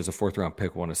 thank you, says a 4th-round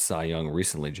pick won a Cy Young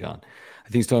recently, John. I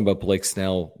think he's talking about Blake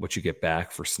Snell, what you get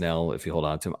back for Snell if you hold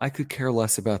on to him. I could care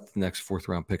less about the next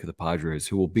 4th-round pick of the Padres,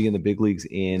 who will be in the big leagues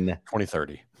in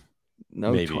 2030.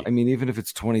 No, maybe. Even if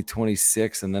it's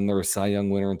 2026 and then they're a Cy Young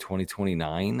winner in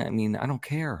 2029, I don't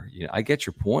care. I get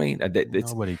your point.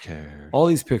 Nobody cares. All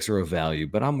these picks are of value,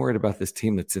 but I'm worried about this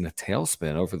team that's in a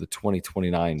tailspin over the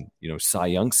 2029, Cy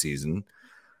Young season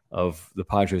of the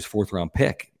Padres' 4th-round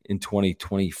pick in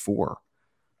 2024.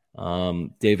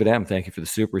 David M., thank you for the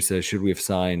super. He says, should we have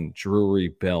signed Drury,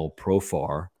 Bell,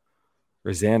 Profar,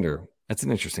 or Xander? That's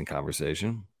an interesting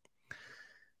conversation.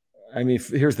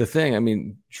 Here's the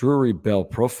thing. Drury, Bell,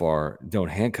 Profar don't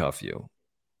handcuff you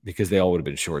because they all would have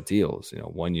been short deals,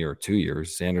 1 year, 2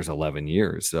 years. Xander's 11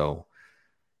 years. So,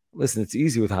 listen, it's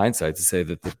easy with hindsight to say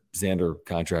that the Xander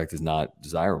contract is not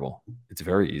desirable. It's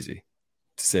very easy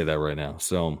to say that right now.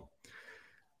 So,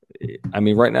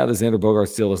 right now the Xander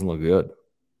Bogaerts deal doesn't look good.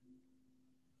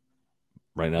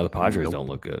 Right now the Padres don't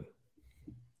look good.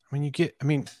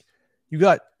 You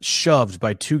got shoved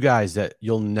by 2 guys that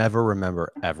you'll never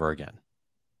remember ever again.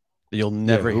 You'll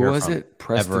never hear who was from it?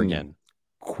 Preston ever again.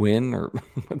 Quinn, or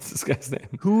what's this guy's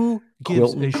name? Who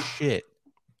gives Quilton? a shit?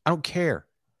 I don't care.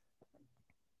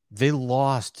 They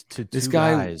lost to this two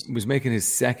guy guys. was making his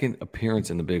 2nd appearance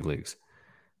in the big leagues.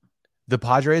 The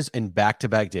Padres in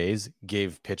back-to-back days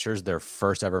gave pitchers their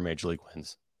first ever major league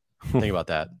wins. Think about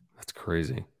that. That's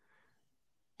crazy.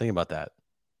 Think about that.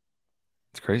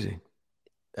 It's crazy.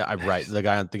 Right. The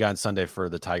guy on Sunday for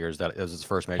the Tigers, that was his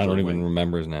first major league win. I don't even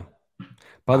remember his name.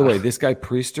 By the way, this guy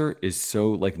Priester is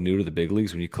so new to the big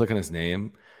leagues. When you click on his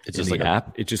name, it's just the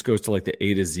app. It just goes to the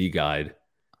A to Z guide.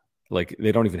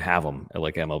 They don't even have him at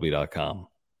MLB.com.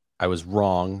 I was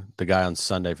wrong. The guy on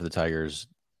Sunday for the Tigers,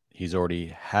 he's already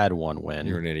had 1 win.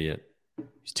 You're an idiot.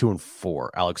 He's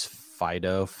 2-4. Alex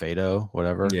Fado,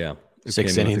 whatever. Yeah.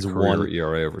 6 innings, 1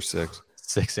 ERA over 6.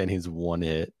 6 innings, 1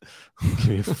 hit. Give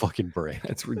me a fucking break.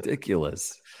 That's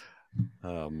ridiculous.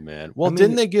 Oh man. Well,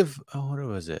 didn't they give? What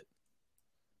was it?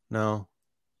 No.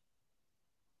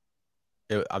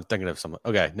 I'm thinking of someone.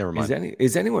 Okay, never mind.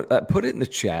 Is anyone put it in the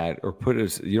chat, or put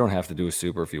it? You don't have to do a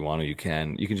super if you want to. You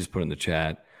can just put it in the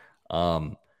chat.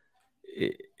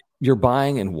 You're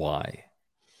buying, and why?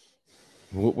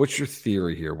 What's your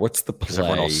theory here? What's the play?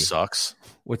 Everyone else sucks.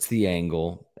 What's the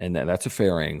angle? And that's a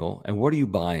fair angle. And what are you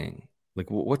buying?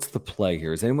 What's the play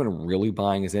here? Is anyone really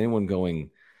buying? Is anyone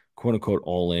going, quote unquote,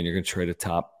 all in? You're going to trade a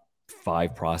top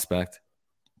 5 prospect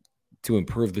to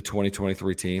improve the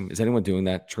 2023 team? Is anyone doing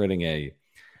that? Trading a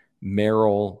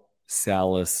Merrill,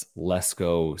 Salas,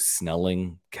 Lesko,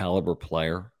 Snelling caliber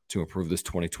player to improve this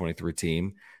 2023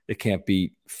 team that can't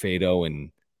beat Fado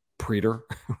and Preeter,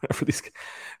 whatever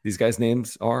these guys'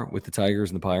 names are with the Tigers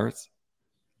and the Pirates?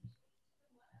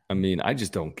 I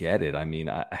just don't get it.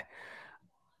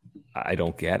 I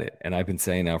don't get it. And I've been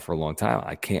saying now for a long time,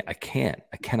 I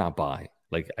cannot buy.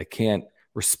 I can't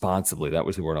responsibly, that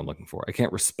was the word I'm looking for. I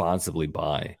can't responsibly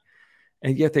buy.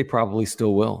 And yet they probably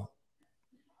still will.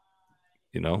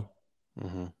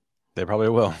 Mm-hmm. They probably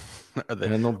will. And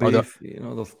then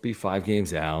they'll be 5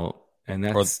 games out, and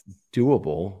that's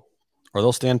doable. Or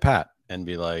they'll stand pat and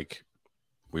be like,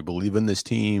 we believe in this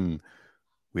team.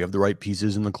 We have the right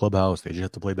pieces in the clubhouse. They just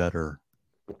have to play better.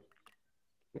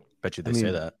 Bet you they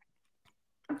say that.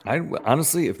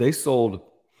 Honestly, if they sold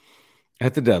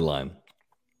at the deadline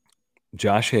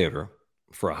Josh Hader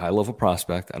for a high-level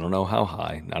prospect, I don't know how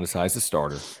high, not as high as a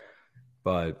starter,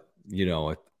 but,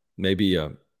 maybe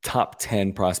a top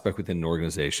 10 prospect within an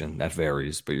organization. That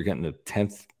varies, but you're getting the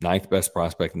 10th, 9th best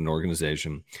prospect in an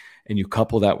organization, and you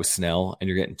couple that with Snell, and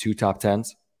you're getting 2 top 10s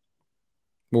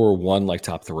or 1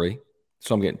 top 3.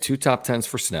 So I'm getting 2 top 10s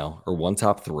for Snell or 1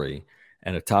 top 3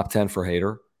 and a top 10 for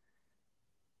Hader.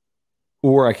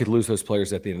 Or I could lose those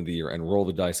players at the end of the year and roll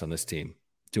the dice on this team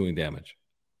doing damage.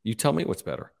 You tell me what's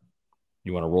better.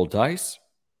 You want to roll dice,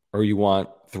 or you want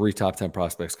 3 top 10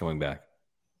 prospects coming back?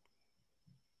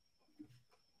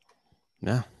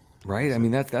 Yeah. Right?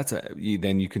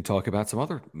 Then you can talk about some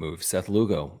other moves. Seth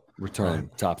Lugo,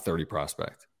 return top 30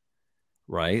 prospect.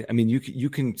 Right? You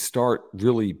can start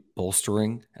really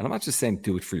bolstering, and I'm not just saying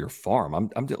do it for your farm.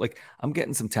 I'm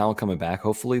getting some talent coming back,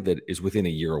 hopefully, that is within a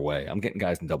year away. I'm getting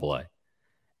guys in AA.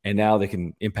 And now they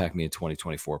can impact me in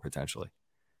 2024 potentially.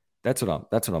 That's what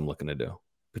I'm looking to do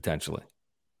potentially.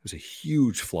 There's a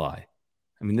huge fly.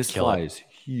 This fly is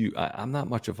huge. I'm not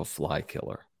much of a fly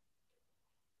killer.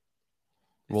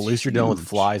 Well, at least you're dealing with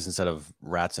flies instead of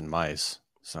rats and mice.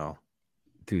 So,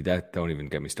 dude, that don't even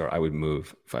get me started. I would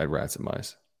move if I had rats and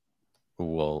mice.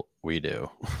 Well, we do.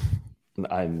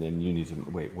 And you need to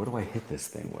wait. What do I hit this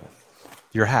thing with?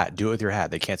 Your hat. Do it with your hat.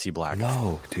 They can't see black.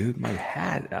 No, dude, my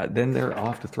hat. Then they're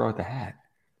off to throw out the hat.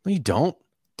 No, you don't.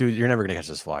 Dude, you're never going to catch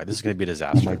this fly. This is going to be a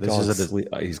disaster. Oh, this is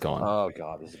he's gone. Oh,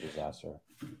 God, this is a disaster.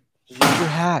 Just use your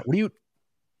hat. What do you...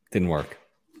 Didn't work.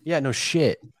 Yeah, no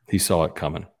shit. He saw it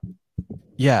coming.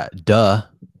 Yeah, duh.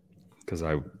 Because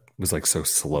I was like so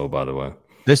slow, by the way.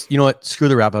 This, you know what? Screw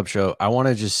the wrap-up show. I want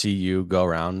to just see you go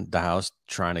around the house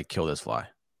trying to kill this fly.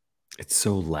 It's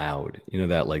so loud. You know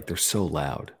that? Like, they're so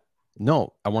loud.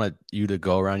 No, I want you to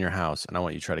go around your house, and I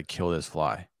want you to try to kill this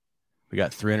fly. We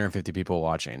got 350 people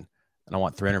watching, and I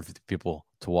want 350 people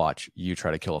to watch you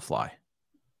try to kill a fly.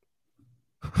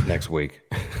 Next week.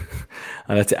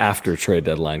 That's after trade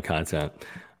deadline content.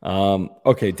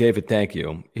 Okay, David, thank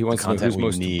you. He wants the content to know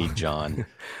who's we need, John.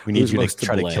 We need you to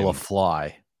try to kill a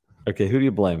fly. Okay, who do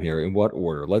you blame here? In what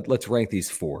order? Let's rank these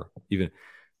four. Even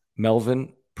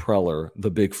Melvin, Preller,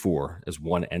 the Big Four as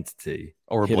one entity.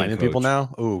 Oh, we're blaming people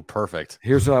now? Ooh, perfect.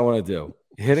 Here's what I want to do.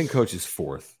 Hitting coach is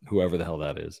fourth, whoever the hell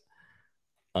that is.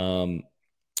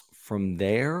 From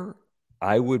there,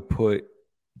 I would put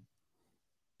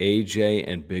AJ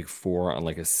and Big Four on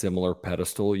like a similar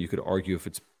pedestal. You could argue if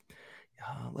it's,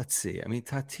 let's see. I mean,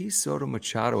 Tatis, Soto,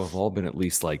 Machado have all been at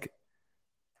least like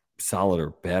solid or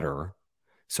better.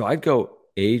 So I'd go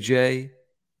AJ,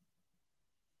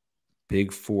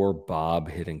 Big Four, Bob,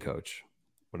 hitting coach.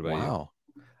 What about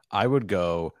you? I would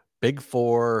go Big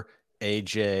Four,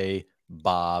 AJ,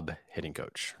 Bob, hitting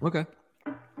coach. Okay.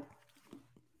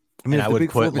 I mean, and I would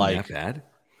put like that bad.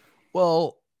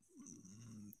 Well,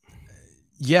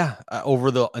 yeah,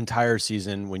 over the entire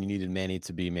season when you needed Manny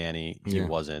to be Manny, he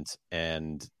wasn't,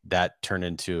 and that turned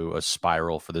into a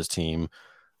spiral for this team.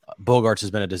 Bogarts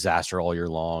has been a disaster all year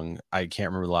long. I can't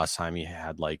remember the last time he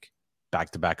had like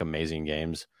back-to-back amazing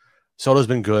games. Soto's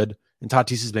been good, and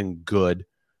Tatis has been good,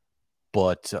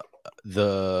 but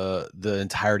the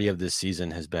entirety of this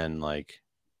season has been like,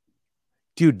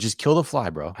 dude, just kill the fly,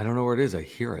 bro. I don't know where it is. I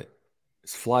hear it.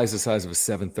 This fly's the size of a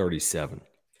 737.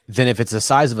 Then if it's the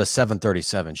size of a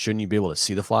 737, shouldn't you be able to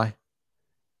see the fly?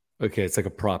 Okay, it's like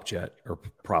a prop jet or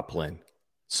prop plane.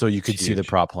 So you could see the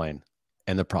prop plane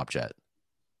and the prop jet.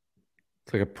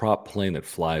 It's like a prop plane that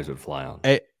flies would fly on.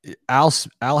 Hey, Al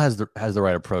has the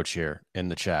right approach here in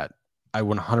the chat. I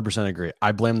 100% agree.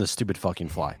 I blame the stupid fucking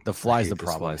fly. The fly is the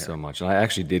problem. Fly so much. And I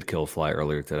actually did kill a fly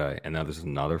earlier today, and now there's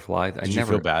another fly. Did you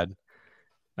feel bad?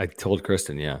 I told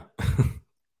Kristen, yeah.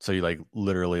 So you like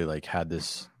literally like had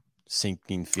this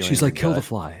sinking feeling. She's like, kill the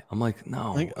fly. I'm like,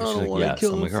 no. Like, I don't want to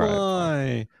kill the fly.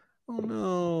 Right, oh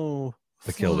no.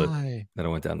 I killed it. Then I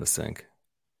went down the sink.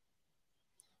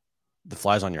 The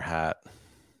fly's on your hat.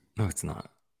 No, it's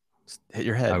not. Just hit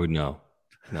your head. I would know.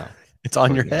 No. It's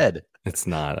on your head. It's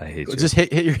not. I hate you. Just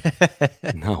hit your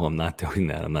head. No, I'm not doing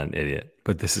that. I'm not an idiot.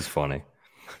 But this is funny.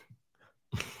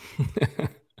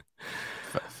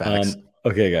 Facts.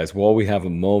 Okay, guys. While we have a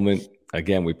moment,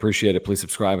 again, we appreciate it. Please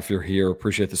subscribe if you're here.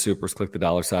 Appreciate the supers. Click the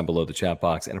 $ below the chat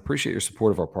box. And appreciate your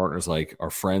support of our partners like our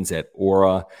friends at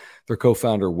Aura. Their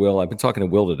co-founder, Will. I've been talking to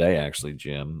Will today, actually,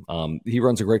 Jim. He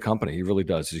runs a great company. He really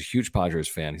does. He's a huge Padres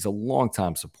fan. He's a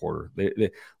longtime supporter.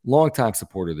 Longtime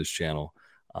supporter of this channel.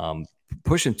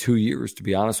 Pushing 2 years, to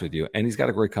be honest with you. And he's got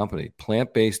a great company.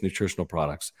 Plant-based nutritional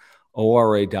products.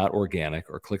 ORA.organic,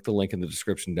 or click the link in the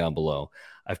description down below.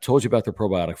 I've told you about their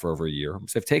probiotic for over a year.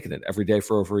 So I've taken it every day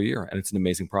for over a year, and it's an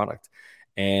amazing product.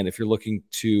 And if you're looking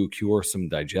to cure some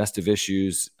digestive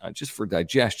issues, just for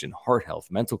digestion, heart health,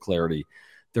 mental clarity,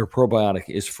 their probiotic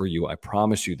is for you. I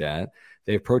promise you that.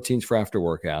 They have proteins for after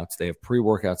workouts. They have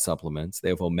pre-workout supplements. They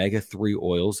have omega-3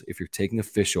 oils. If you're taking a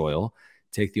fish oil,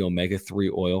 take the omega-3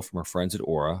 oil from our friends at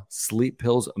Aura, sleep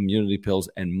pills, immunity pills,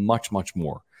 and much, much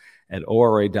more at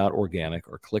ORA.organic,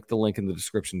 or click the link in the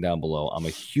description down below. I'm a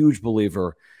huge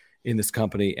believer in this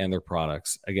company and their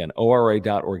products. Again,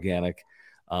 ORA.organic.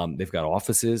 They've got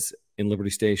offices in Liberty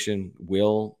Station.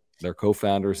 Will, their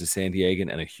co-founder, is a San Diegan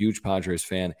and a huge Padres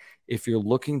fan. If you're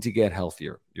looking to get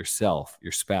healthier, yourself,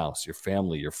 your spouse, your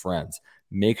family, your friends,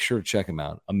 make sure to check them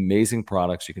out. Amazing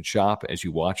products. You can shop as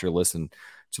you watch or listen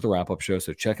to the wrap-up show.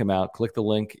 So check them out. Click the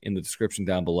link in the description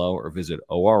down below, or visit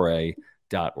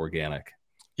ORA.organic.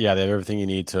 Yeah, they have everything you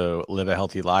need to live a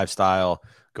healthy lifestyle.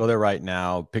 Go there right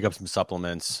now. Pick up some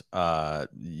supplements.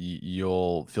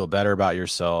 You'll feel better about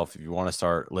yourself. If you want to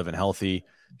start living healthy,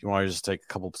 if you want to just take a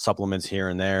couple supplements here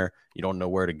and there, you don't know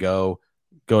where to go,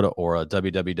 Go to Aura,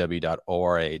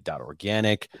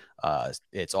 www.ora.organic.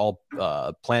 It's all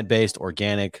plant-based,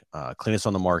 organic, cleanest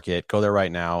on the market. Go there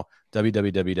right now,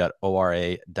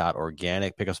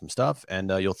 www.ora.organic. Pick up some stuff, and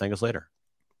you'll thank us later.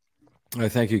 All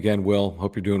right, thank you again, Will.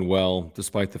 Hope you're doing well,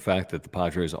 despite the fact that the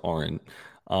Padres aren't.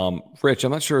 Rich,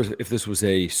 I'm not sure if this was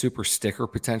a super sticker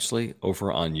potentially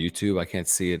over on YouTube. I can't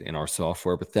see it in our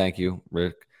software, but thank you,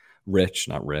 Rich,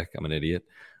 not Rick. I'm an idiot.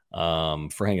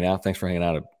 For hanging out. Thanks for hanging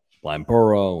out at Blind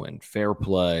Burrow and Fair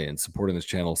Play and supporting this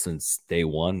channel since day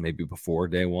one, maybe before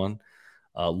day one.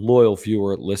 Loyal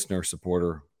viewer, listener,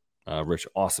 supporter. Rich,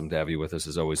 awesome to have you with us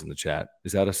as always in the chat.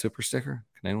 Is that a super sticker?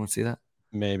 Can anyone see that?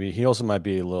 Maybe. He also might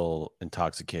be a little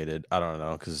intoxicated. I don't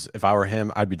know, because if I were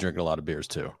him, I'd be drinking a lot of beers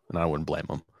too, and I wouldn't blame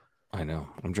him. I know.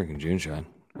 I'm drinking Juneshine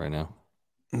right now.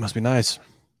 It must be nice.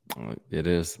 It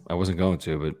is. I wasn't going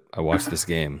to, but I watched this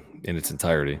game in its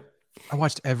entirety. I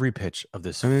watched every pitch of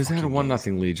this. I mean, is that a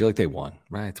 1-0 lead? You're like, they won,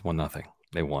 right? It's 1-0.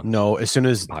 They won. No, as soon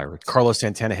as Pirates. Carlos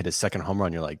Santana hit his second home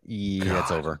run, you're like, yeah,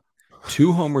 it's over.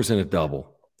 2 homers and a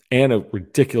double, and a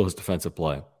ridiculous defensive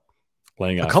play.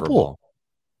 Laying out a couple. For a ball.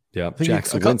 Yeah, Jack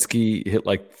Sawinski hit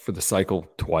like for the cycle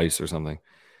twice or something.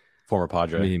 Former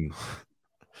Padre. I mean,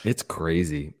 it's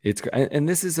crazy. And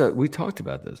this is we talked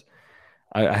about this.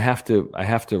 I have to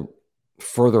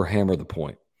further hammer the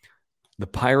point. The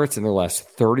Pirates in their last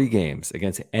 30 games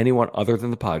against anyone other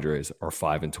than the Padres are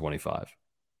 5-25.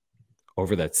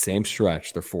 Over that same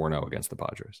stretch, they're 4-0 against the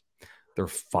Padres. They're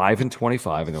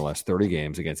 5-25 in their last 30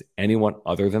 games against anyone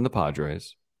other than the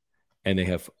Padres. And they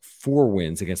have 4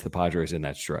 wins against the Padres in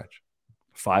that stretch.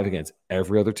 5 against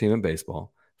every other team in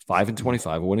baseball.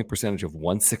 5-25, a winning percentage of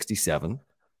 167.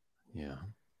 Yeah.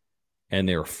 And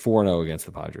they are 4-0 against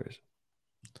the Padres.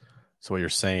 So what you're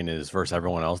saying is, versus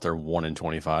everyone else, they're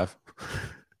 1-25?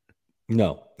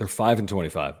 No, they're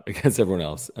 5-25 against everyone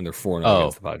else, and they're 4-0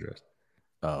 against the Padres.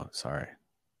 Oh, sorry.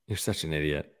 You're such an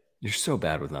idiot. You're so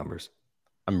bad with numbers.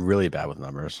 I'm really bad with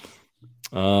numbers.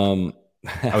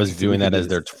 I was doing that as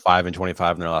they're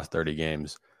 5-25 in their last 30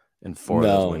 games, and 4 of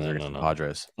those wins are against the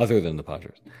Padres. Other than the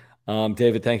Padres.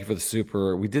 David, thank you for the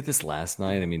super. We did this last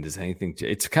night. I mean, does anything?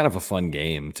 It's kind of a fun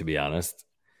game, to be honest.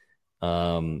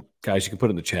 Guys, you can put it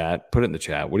in the chat. Put it in the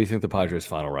chat. What do you think the Padres'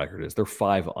 final record is? They're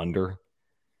 5 under.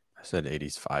 I said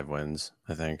 85 wins,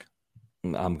 I think.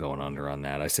 I'm going under on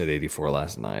that. I said 84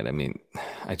 last night. I mean,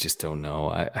 I just don't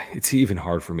know. It's even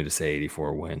hard for me to say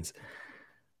 84 wins.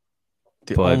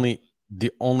 The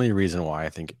only reason why I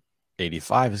think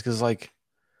 85 is because, like,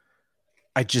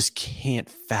 I just can't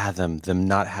fathom them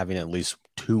not having at least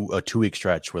a 2-week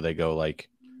stretch where they go like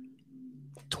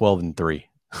 12-3.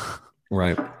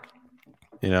 Right.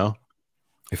 You know,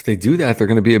 if they do that, they're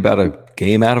going to be about a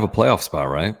game out of a playoff spot,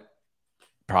 right?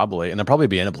 Probably. And they'll probably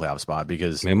be in a playoff spot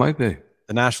because it might be.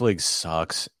 The National League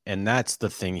sucks. And that's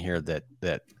the thing here that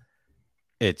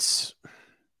it's,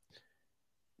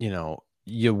 you know,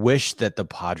 you wish that the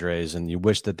Padres and you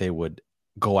wish that they would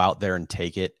go out there and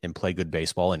take it and play good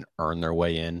baseball and earn their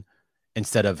way in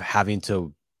instead of having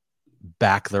to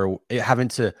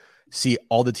see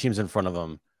all the teams in front of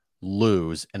them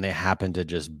lose and they happen to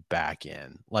just back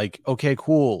in. Like, okay,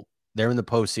 cool. They're in the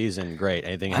postseason. Great.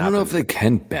 Anything happens. I don't know if they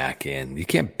can back in. You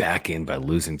can't back in by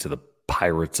losing to the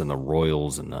Pirates and the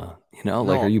Royals and are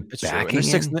you backing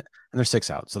in? And they're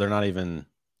 6 out. So they're not even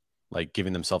like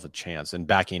giving themselves a chance, and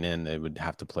backing in, they would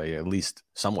have to play at least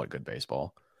somewhat good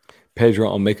baseball. Pedro,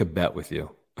 I'll make a bet with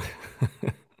you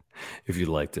if you'd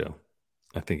like to.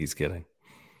 I think he's kidding.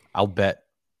 I'll bet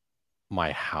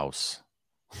my house.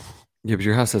 Yeah, but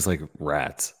your house has like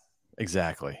rats.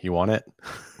 Exactly. You want it?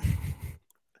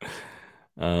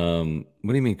 What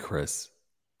do you mean, Chris?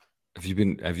 Have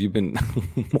you been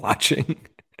watching?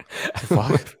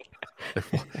 What?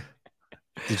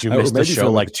 Did you miss the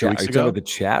show like 2 weeks ago? Are you talking about the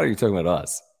chat or are you talking about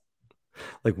us?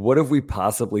 Like, what have we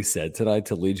possibly said tonight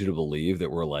to lead you to believe that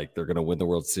we're like, they're going to win the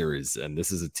World Series and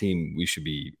this is a team we should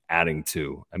be adding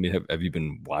to? I mean, have you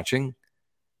been watching?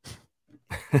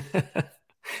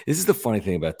 This is the funny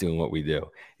thing about doing what we do.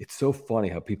 It's so funny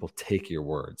how people take your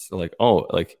words. They're like, oh,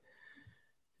 like,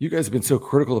 you guys have been so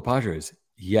critical of the Padres.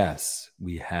 Yes,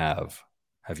 we have.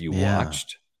 Have you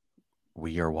watched?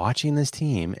 We are watching this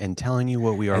team and telling you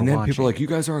what we are watching. And then people are like, you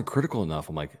guys aren't critical enough.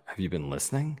 I'm like, have you been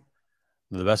listening?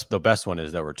 The best one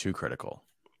is that we're too critical.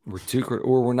 We're too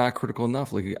critical, or we're not critical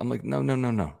enough. Like, I'm like,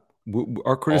 no.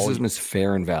 Our criticism is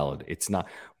fair and valid. It's not.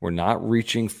 We're not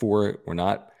reaching for it. We're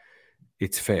not.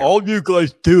 It's fair. All you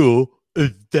guys do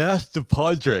is dash the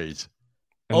Padres.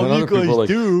 All you guys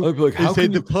do is say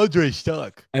the Padres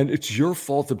suck. And it's your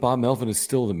fault that Bob Melvin is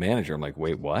still the manager. I'm like,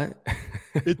 wait, what?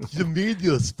 It's the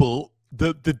media's fault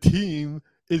that the team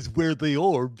is where they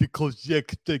are because the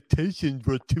expectations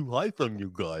were too high from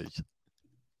you guys.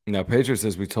 Now, Pedro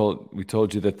says we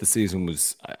told you that the season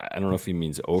was. I don't know if he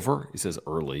means over. He says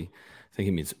early. I think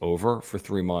he means over for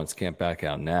 3 months. Can't back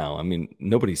out now. I mean,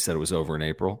 nobody said it was over in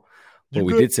April, but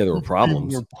we did say there were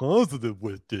problems. More positive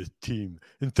with this team,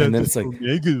 and then it's like,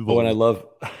 negative. Oh, and I love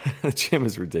Jim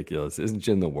is ridiculous. Isn't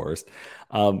Jim the worst?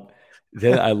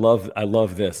 Then I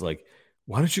love this. Like,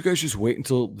 why don't you guys just wait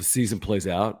until the season plays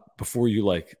out before you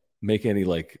like make any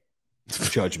like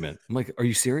judgment? I'm like, are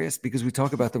you serious? Because we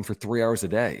talk about them for 3 hours a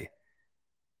day.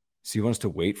 So you want us to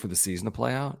wait for the season to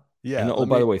play out? Yeah. And,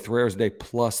 by the way, 3 hours a day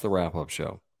plus the wrap-up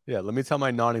show. Yeah, let me tell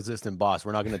my non-existent boss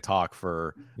we're not going to talk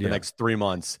for the next 3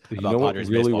 months about Padres what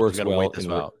really baseball. works well wait this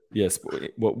out. Yes,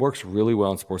 what works really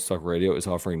well in sports talk radio is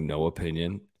offering no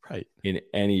opinion, right, in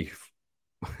any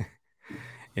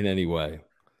way.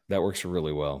 That works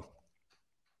really well.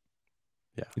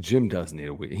 Yeah, Jim does need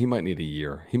a week. He might need a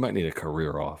year. He might need a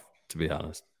career off, to be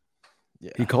honest.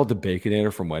 Yeah, he called the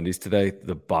Baconator from Wendy's today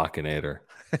the Baconator.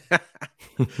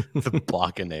 The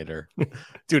Baconator.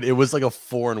 Dude, it was like a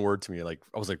foreign word to me. Like,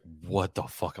 I was like, what the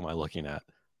fuck am I looking at?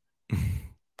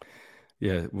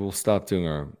 Yeah, we'll stop doing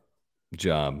our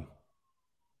job.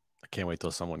 I can't wait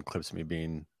till someone clips me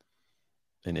being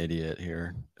an idiot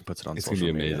here and puts it on it's social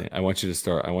media. It's going to be amazing.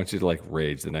 I want you to like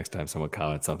rage the next time someone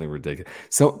comments something ridiculous.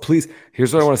 So please,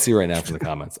 here's what I want to see right now from the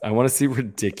comments. I want to see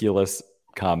ridiculous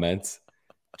comments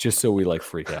just so we like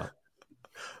freak out.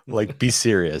 Like, be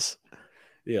serious.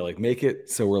 Yeah, like make it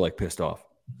so we're like pissed off.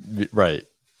 Right.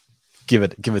 Give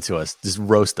it to us. Just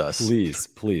roast us.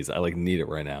 Please. I like need it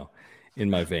right now in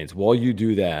my veins. While you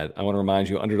do that, I want to remind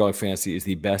you Underdog Fantasy is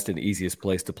the best and easiest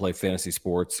place to play fantasy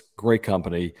sports. Great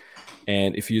company.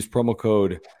 And if you use promo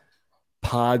code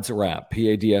PODSWRAP,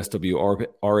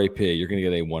 PADSWRAP, you're going to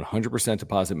get a 100%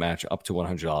 deposit match up to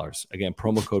 $100. Again,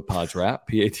 promo code PODSWRAP,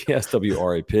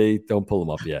 PADSWRAP. Don't pull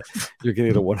them up yet. You're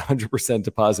going to get a 100%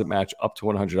 deposit match up to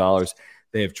 $100.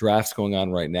 They have drafts going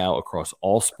on right now across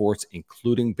all sports,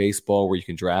 including baseball, where you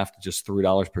can draft just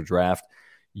 $3 per draft.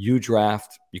 You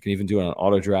draft. You can even do it on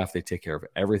auto draft. They take care of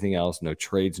everything else. No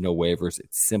trades, no waivers.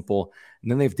 It's simple.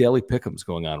 And then they have daily pick'ems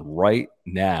going on right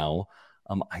now.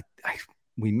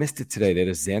 We missed it today. They had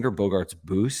a Xander Bogaerts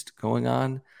boost going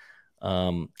on.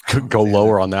 Go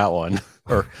lower on that one.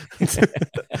 Or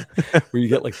where you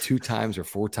get like 2 times or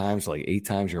 4 times, like 8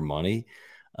 times your money.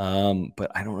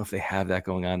 But I don't know if they have that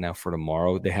going on now for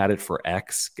tomorrow. They had it for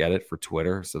X, get it for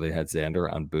Twitter. So they had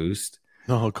Xander on boost.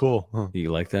 Oh, cool. Huh.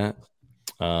 You like that?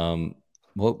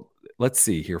 Well, let's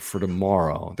see here for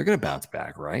tomorrow. They're going to bounce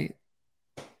back, right?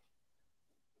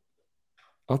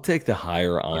 I'll take the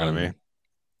higher on. Talking to me?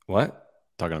 What?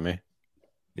 Talking to me?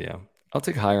 Yeah. I'll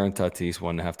take higher on Tatis,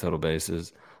 1.5 total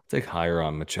bases. I'll take higher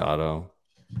on Machado.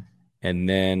 And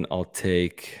then I'll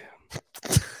take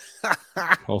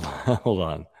hold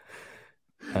on.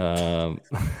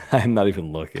 I'm not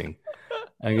even looking.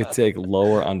 I could take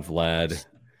lower on Vlad.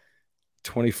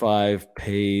 25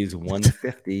 pays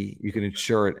 150. You can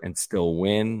insure it and still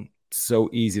win.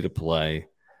 So easy to play.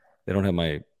 They don't have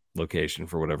my location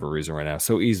for whatever reason right now.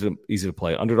 So easy to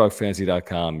play.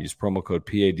 UnderdogFantasy.com. Use promo code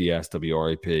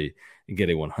PADSWRAP and get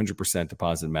a 100%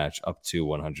 deposit match up to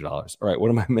 $100. All right,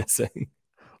 what am I missing?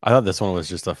 I thought this one was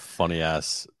just a funny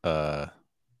ass from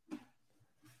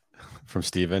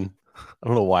Steven. I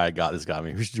don't know why this got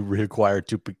me. We should reacquire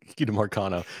Tupac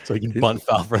Marcano so he can bunt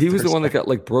foul for. He was the one that got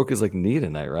like broke his like knee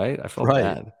tonight, right? I felt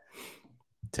bad.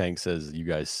 Tank says you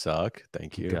guys suck.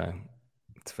 Thank you. Okay,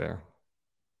 it's fair.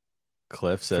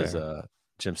 Cliff says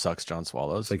Jim sucks. John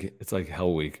swallows. It's like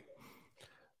Hell Week.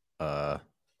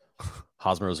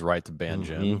 Hosmer was right to ban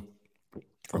Jim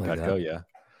from Petco. Yeah.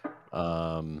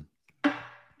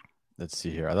 Let's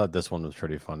see here. I thought this one was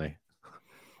pretty funny.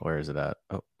 Where is it at?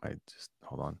 Oh, I just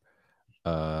hold on.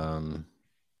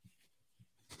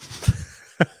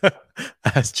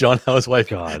 Ask John how his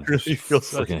wife really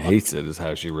feels. Freaking hates it is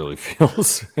how she really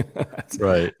feels.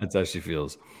 Right. That's how she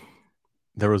feels.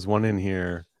 There was one in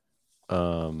here.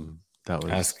 That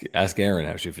was ask Aaron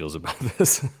how she feels about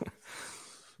this.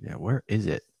 Yeah, where is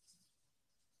it?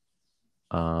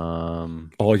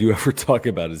 All you ever talk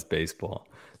about is baseball.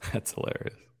 That's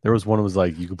hilarious. There was one that was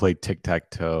like you could play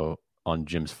tic-tac-toe on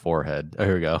Jim's forehead. Oh,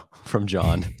 here we go. From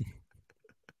John.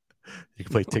 You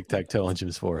can play tic-tac-toe on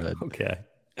Jim's forehead. Okay.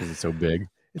 Because it's so big.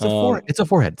 It's a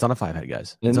forehead. It's not a 5-head,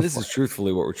 guys. And this is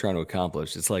truthfully what we're trying to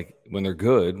accomplish. It's like when they're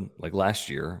good, like last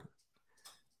year,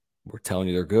 we're telling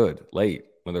you they're good. Late.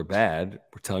 When they're bad,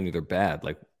 we're telling you they're bad.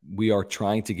 Like we are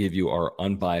trying to give you our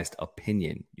unbiased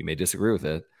opinion. You may disagree with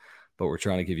it, but we're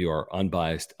trying to give you our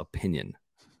unbiased opinion.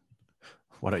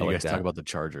 Why don't you guys talk about the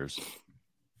Chargers?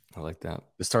 I like that.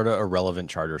 Let's start a irrelevant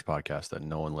Chargers podcast that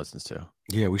no one listens to.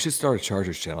 Yeah, we should start a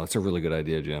Chargers channel. That's a really good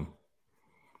idea, Jim.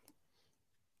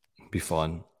 Be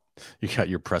fun. You got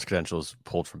your press credentials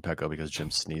pulled from Petco because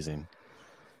Jim's sneezing.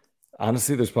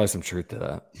 Honestly, there's probably some truth to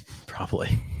that.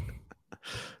 Probably.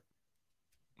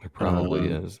 There probably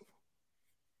is.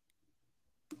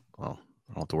 Well,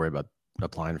 I don't have to worry about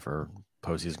applying for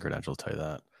postseason credentials, I'll tell you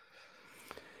that.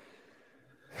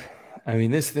 I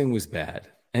mean, this thing was bad.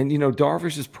 And,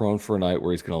 Darvish is prone for a night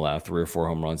where he's going to allow 3 or 4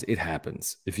 home runs. It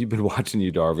happens. If you've been watching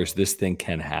Darvish, this thing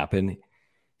can happen.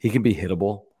 He can be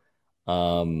hittable.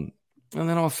 And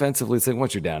then offensively, it's like,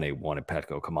 once you're down 8-1 at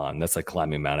Petco, come on. That's like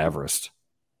climbing Mount Everest.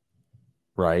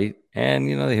 Right? And,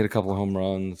 they hit a couple of home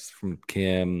runs from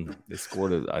Kim. They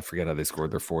scored, I forget how they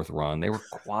scored their 4th run. They were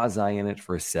quasi in it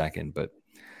for a second, but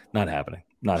not happening.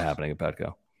 Not happening at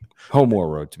Petco. Home or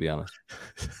road, to be honest.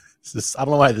 I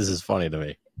don't know why this is funny to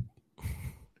me.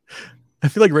 I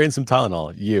feel like rating some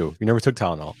Tylenol. You never took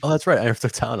Tylenol. Oh, that's right. I never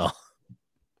took Tylenol.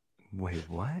 Wait,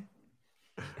 what?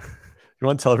 You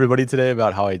want to tell everybody today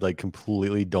about how I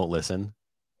completely don't listen?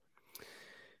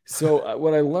 So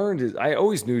what I learned is I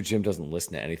always knew Jim doesn't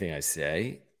listen to anything I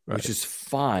say, which is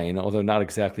fine, although not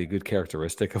exactly a good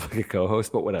characteristic of a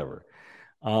co-host, but whatever.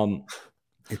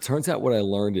 It turns out what I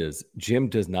learned is Jim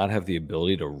does not have the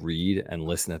ability to read and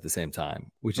listen at the same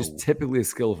time, which is typically a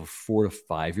skill of a 4 to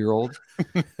 5-year-old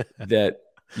that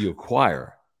you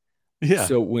acquire. Yeah.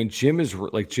 So when Jim is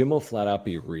Jim will flat out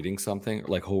be reading something,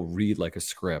 like he'll read like a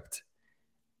script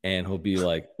and he'll be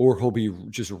like, or he'll be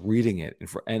just reading it.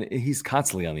 And he's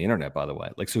constantly on the internet, by the way.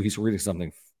 So he's reading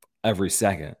something every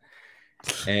second.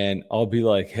 And I'll be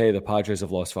like, hey, the Padres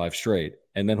have lost 5 straight.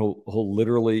 And then he'll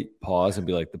literally pause and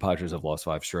be like, the Padres have lost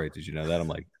 5 straight. Did you know that? I'm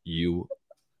like, you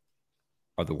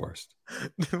are the worst.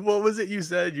 What was it you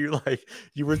said? You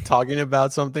were talking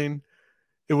about something.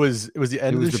 It was the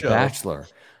end of the show. The Bachelor.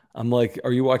 I'm like,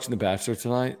 are you watching The Bachelor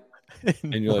tonight?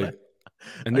 And you're like,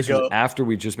 and this was after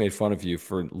we just made fun of you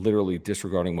for literally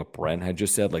disregarding what Brent had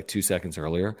just said 2 seconds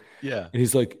earlier. Yeah. And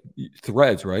he's like,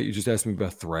 Threads, right? You just asked me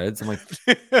about Threads. I'm like,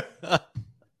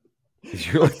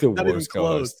 you're like the worst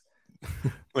co-host.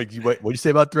 What'd you say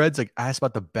about Threads? I asked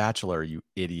about The Bachelor, you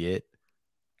idiot.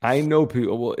 I know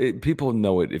people. Well, people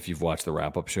know it if you've watched the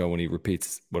wrap-up show when he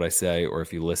repeats what I say, or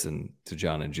if you listen to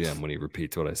John and Jim when he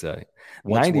repeats what I say.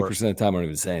 90% of the time, I don't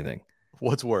even say anything.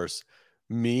 What's worse,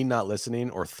 me not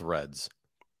listening or Threads?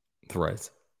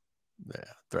 Threads. Yeah,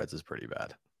 Threads is pretty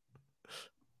bad.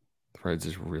 Threads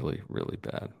is really, really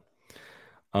bad.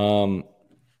 I don't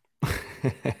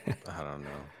know.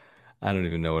 I don't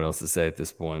even know what else to say at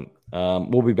this point.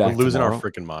 We'll be back. We're losing tomorrow. our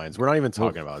freaking minds. We're not even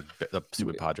talking about the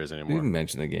stupid Padres anymore. We didn't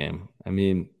mention the game. I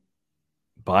mean,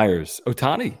 buyers.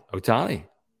 Ohtani. We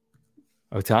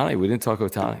didn't talk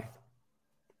Ohtani.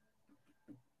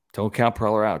 Don't count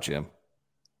Preller out, Jim.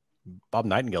 Bob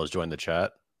Nightingale's joined the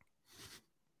chat.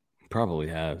 Probably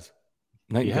has.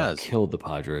 Nightingale killed the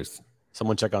Padres.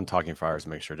 Someone check on Talking Friars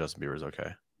and make sure Justin Bieber's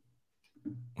okay.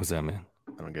 What's that mean?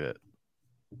 I don't get it.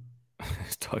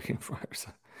 Talking Friars.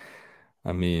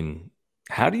 I mean,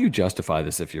 how do you justify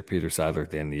this if you're Peter Seidler at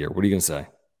the end of the year? What are you going to say?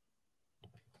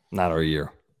 Not our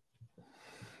year.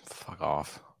 Fuck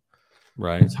off.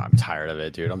 Right? I'm tired of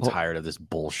it, dude. I'm tired of this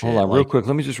bullshit. Hold on, real quick.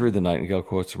 Let me just read the Nightingale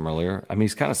quotes from earlier. I mean,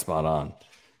 he's kind of spot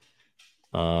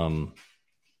on.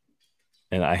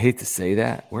 And I hate to say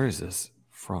that. Where is this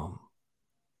from?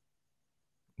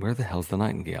 Where the hell's the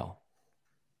Nightingale?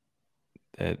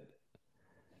 Okay,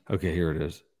 here it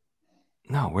is.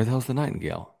 No, where the hell's the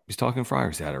Nightingale? He's talking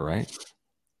Friars at it, right?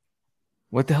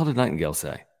 What the hell did Nightingale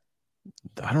say?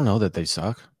 I don't know that they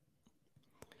suck.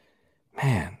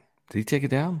 Man, did he take it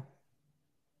down?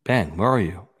 Ben, where are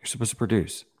you? You're supposed to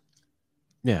produce.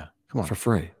 Yeah, come on. For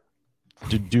free.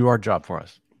 Do our job for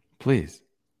us. Please.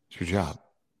 It's your job.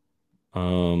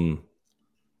 Come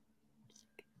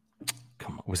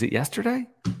on. Was it yesterday?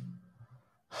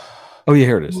 Oh, yeah,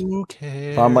 here it is. Who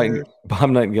cares? Bob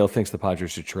Nightingale thinks the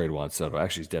Padres should trade Juan Soto.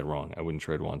 Actually, he's dead wrong. I wouldn't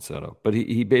trade Juan Soto. But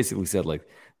he basically said,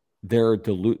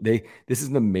 this is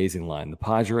an amazing line. The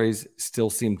Padres still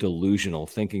seem delusional,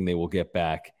 thinking they will get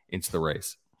back into the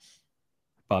race.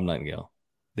 Bob Nightingale.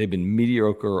 They've been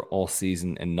mediocre all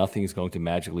season, and nothing is going to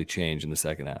magically change in the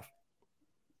second half.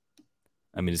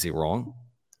 I mean, is he wrong?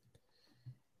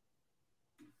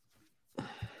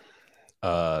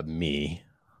 Me.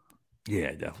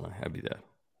 Yeah, definitely. I'd be dead.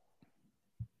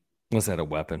 Unless I had a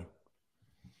weapon.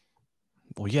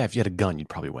 Well, yeah, if you had a gun, you'd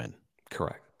probably win.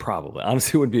 Correct. Probably.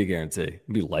 Honestly, it wouldn't be a guarantee. It'd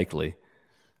be likely.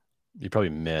 You'd probably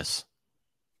miss.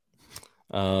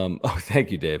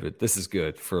 Thank you, David. This is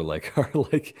good for our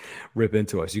rip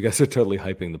into us. You guys are totally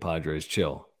hyping the Padres.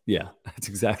 Chill. Yeah, that's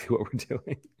exactly what we're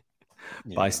doing.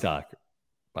 Yeah. Buy stock.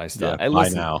 Yeah, Hey, buy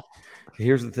listen, now.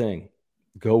 here's the thing.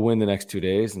 Go win the next 2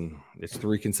 days, and it's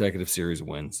 3 consecutive series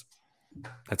wins.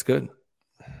 That's good.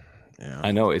 Yeah.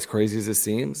 I know, as crazy as it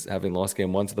seems, having lost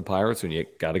game 1 to the Pirates, when you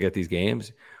got to get these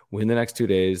games, win the next 2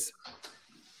 days,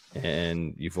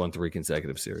 and you've won 3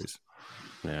 consecutive series.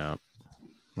 Yeah.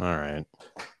 All right.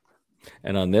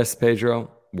 And on this,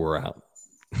 Pedro, we're out.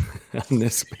 On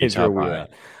this, Pedro, we're out.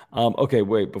 Okay,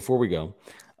 wait, before we go,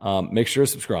 make sure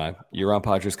to subscribe. Year-round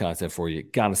Padres content for you.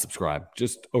 Gotta subscribe.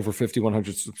 Just over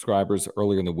 5,100 subscribers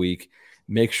earlier in the week.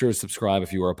 Make sure to subscribe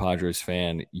if you are a Padres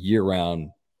fan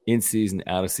year-round, in season,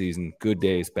 out of season, good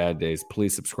days, bad days.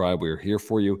 Please subscribe. We are here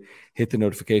for you. Hit the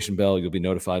notification bell. You'll be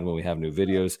notified when we have new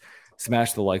videos.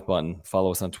 Smash the like button.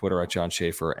 Follow us on Twitter at John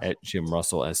Schaefer, at Jim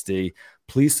Russell SD.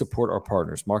 Please support our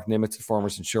partners, Mark Nimitz at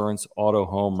Farmers Insurance, Auto,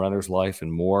 Home, Renters Life,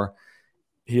 and more.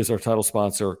 He is our title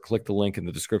sponsor. Click the link in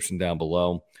the description down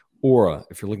below. Aura,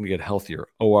 if you're looking to get healthier,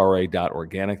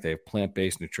 ora.organic. They have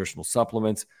plant-based nutritional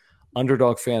supplements.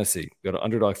 Underdog Fantasy. Go to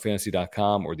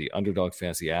underdogfantasy.com or the Underdog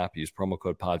Fantasy app. Use promo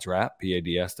code PADSWRAP,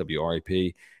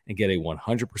 PADSWRAP, and get a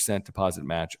 100% deposit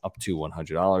match up to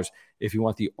 $100. If you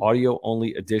want the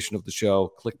audio-only edition of the show,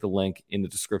 click the link in the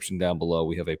description down below.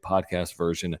 We have a podcast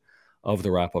version of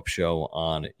the wrap-up show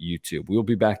on YouTube. We'll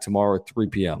be back tomorrow at 3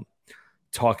 p.m.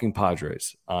 talking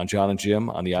Padres on John and Jim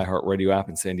on the iHeartRadio app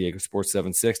and San Diego Sports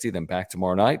 760. Then back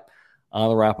tomorrow night on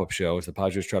the wrap-up show as the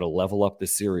Padres try to level up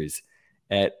this series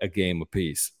at a game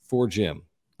apiece. For Jim,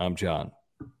 I'm John.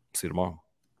 See you tomorrow.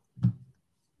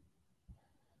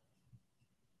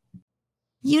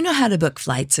 You know how to book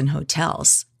flights and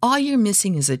hotels. All you're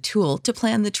missing is a tool to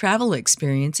plan the travel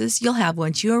experiences you'll have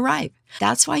once you arrive.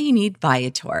 That's why you need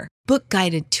Viator. Book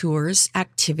guided tours,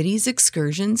 activities,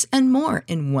 excursions, and more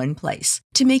in one place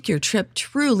to make your trip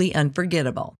truly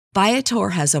unforgettable. Viator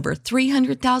has over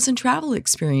 300,000 travel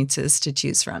experiences to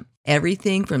choose from.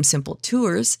 Everything from simple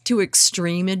tours to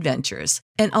extreme adventures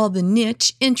and all the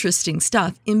niche, interesting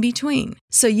stuff in between.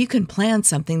 So you can plan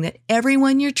something that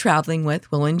everyone you're traveling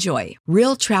with will enjoy.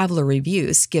 Real traveler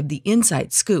reviews give the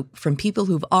inside scoop from people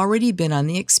who've already been on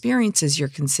the experiences you're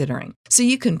considering. So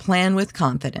you can plan with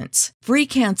confidence. Free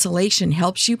cancellation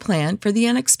helps you plan for the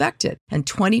unexpected. And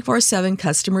 24/7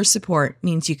 customer support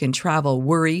means you can travel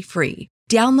worry-free.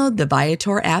 Download the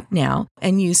Viator app now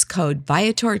and use code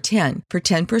Viator10 for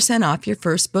 10% off your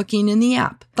first booking in the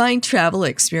app. Find travel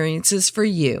experiences for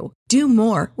you. Do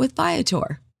more with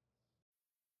Viator.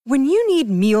 When you need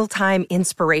mealtime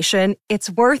inspiration,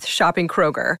 it's worth shopping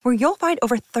Kroger, where you'll find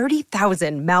over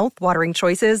 30,000 mouth-watering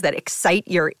choices that excite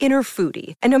your inner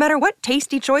foodie. And no matter what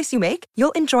tasty choice you make,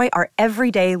 you'll enjoy our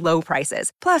everyday low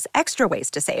prices, plus extra ways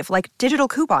to save, like digital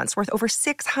coupons worth over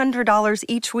 $600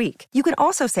 each week. You can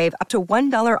also save up to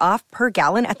 $1 off per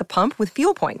gallon at the pump with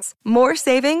fuel points. More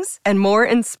savings and more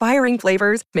inspiring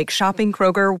flavors make shopping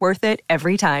Kroger worth it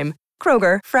every time.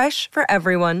 Kroger, fresh for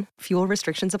everyone. Fuel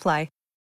restrictions apply.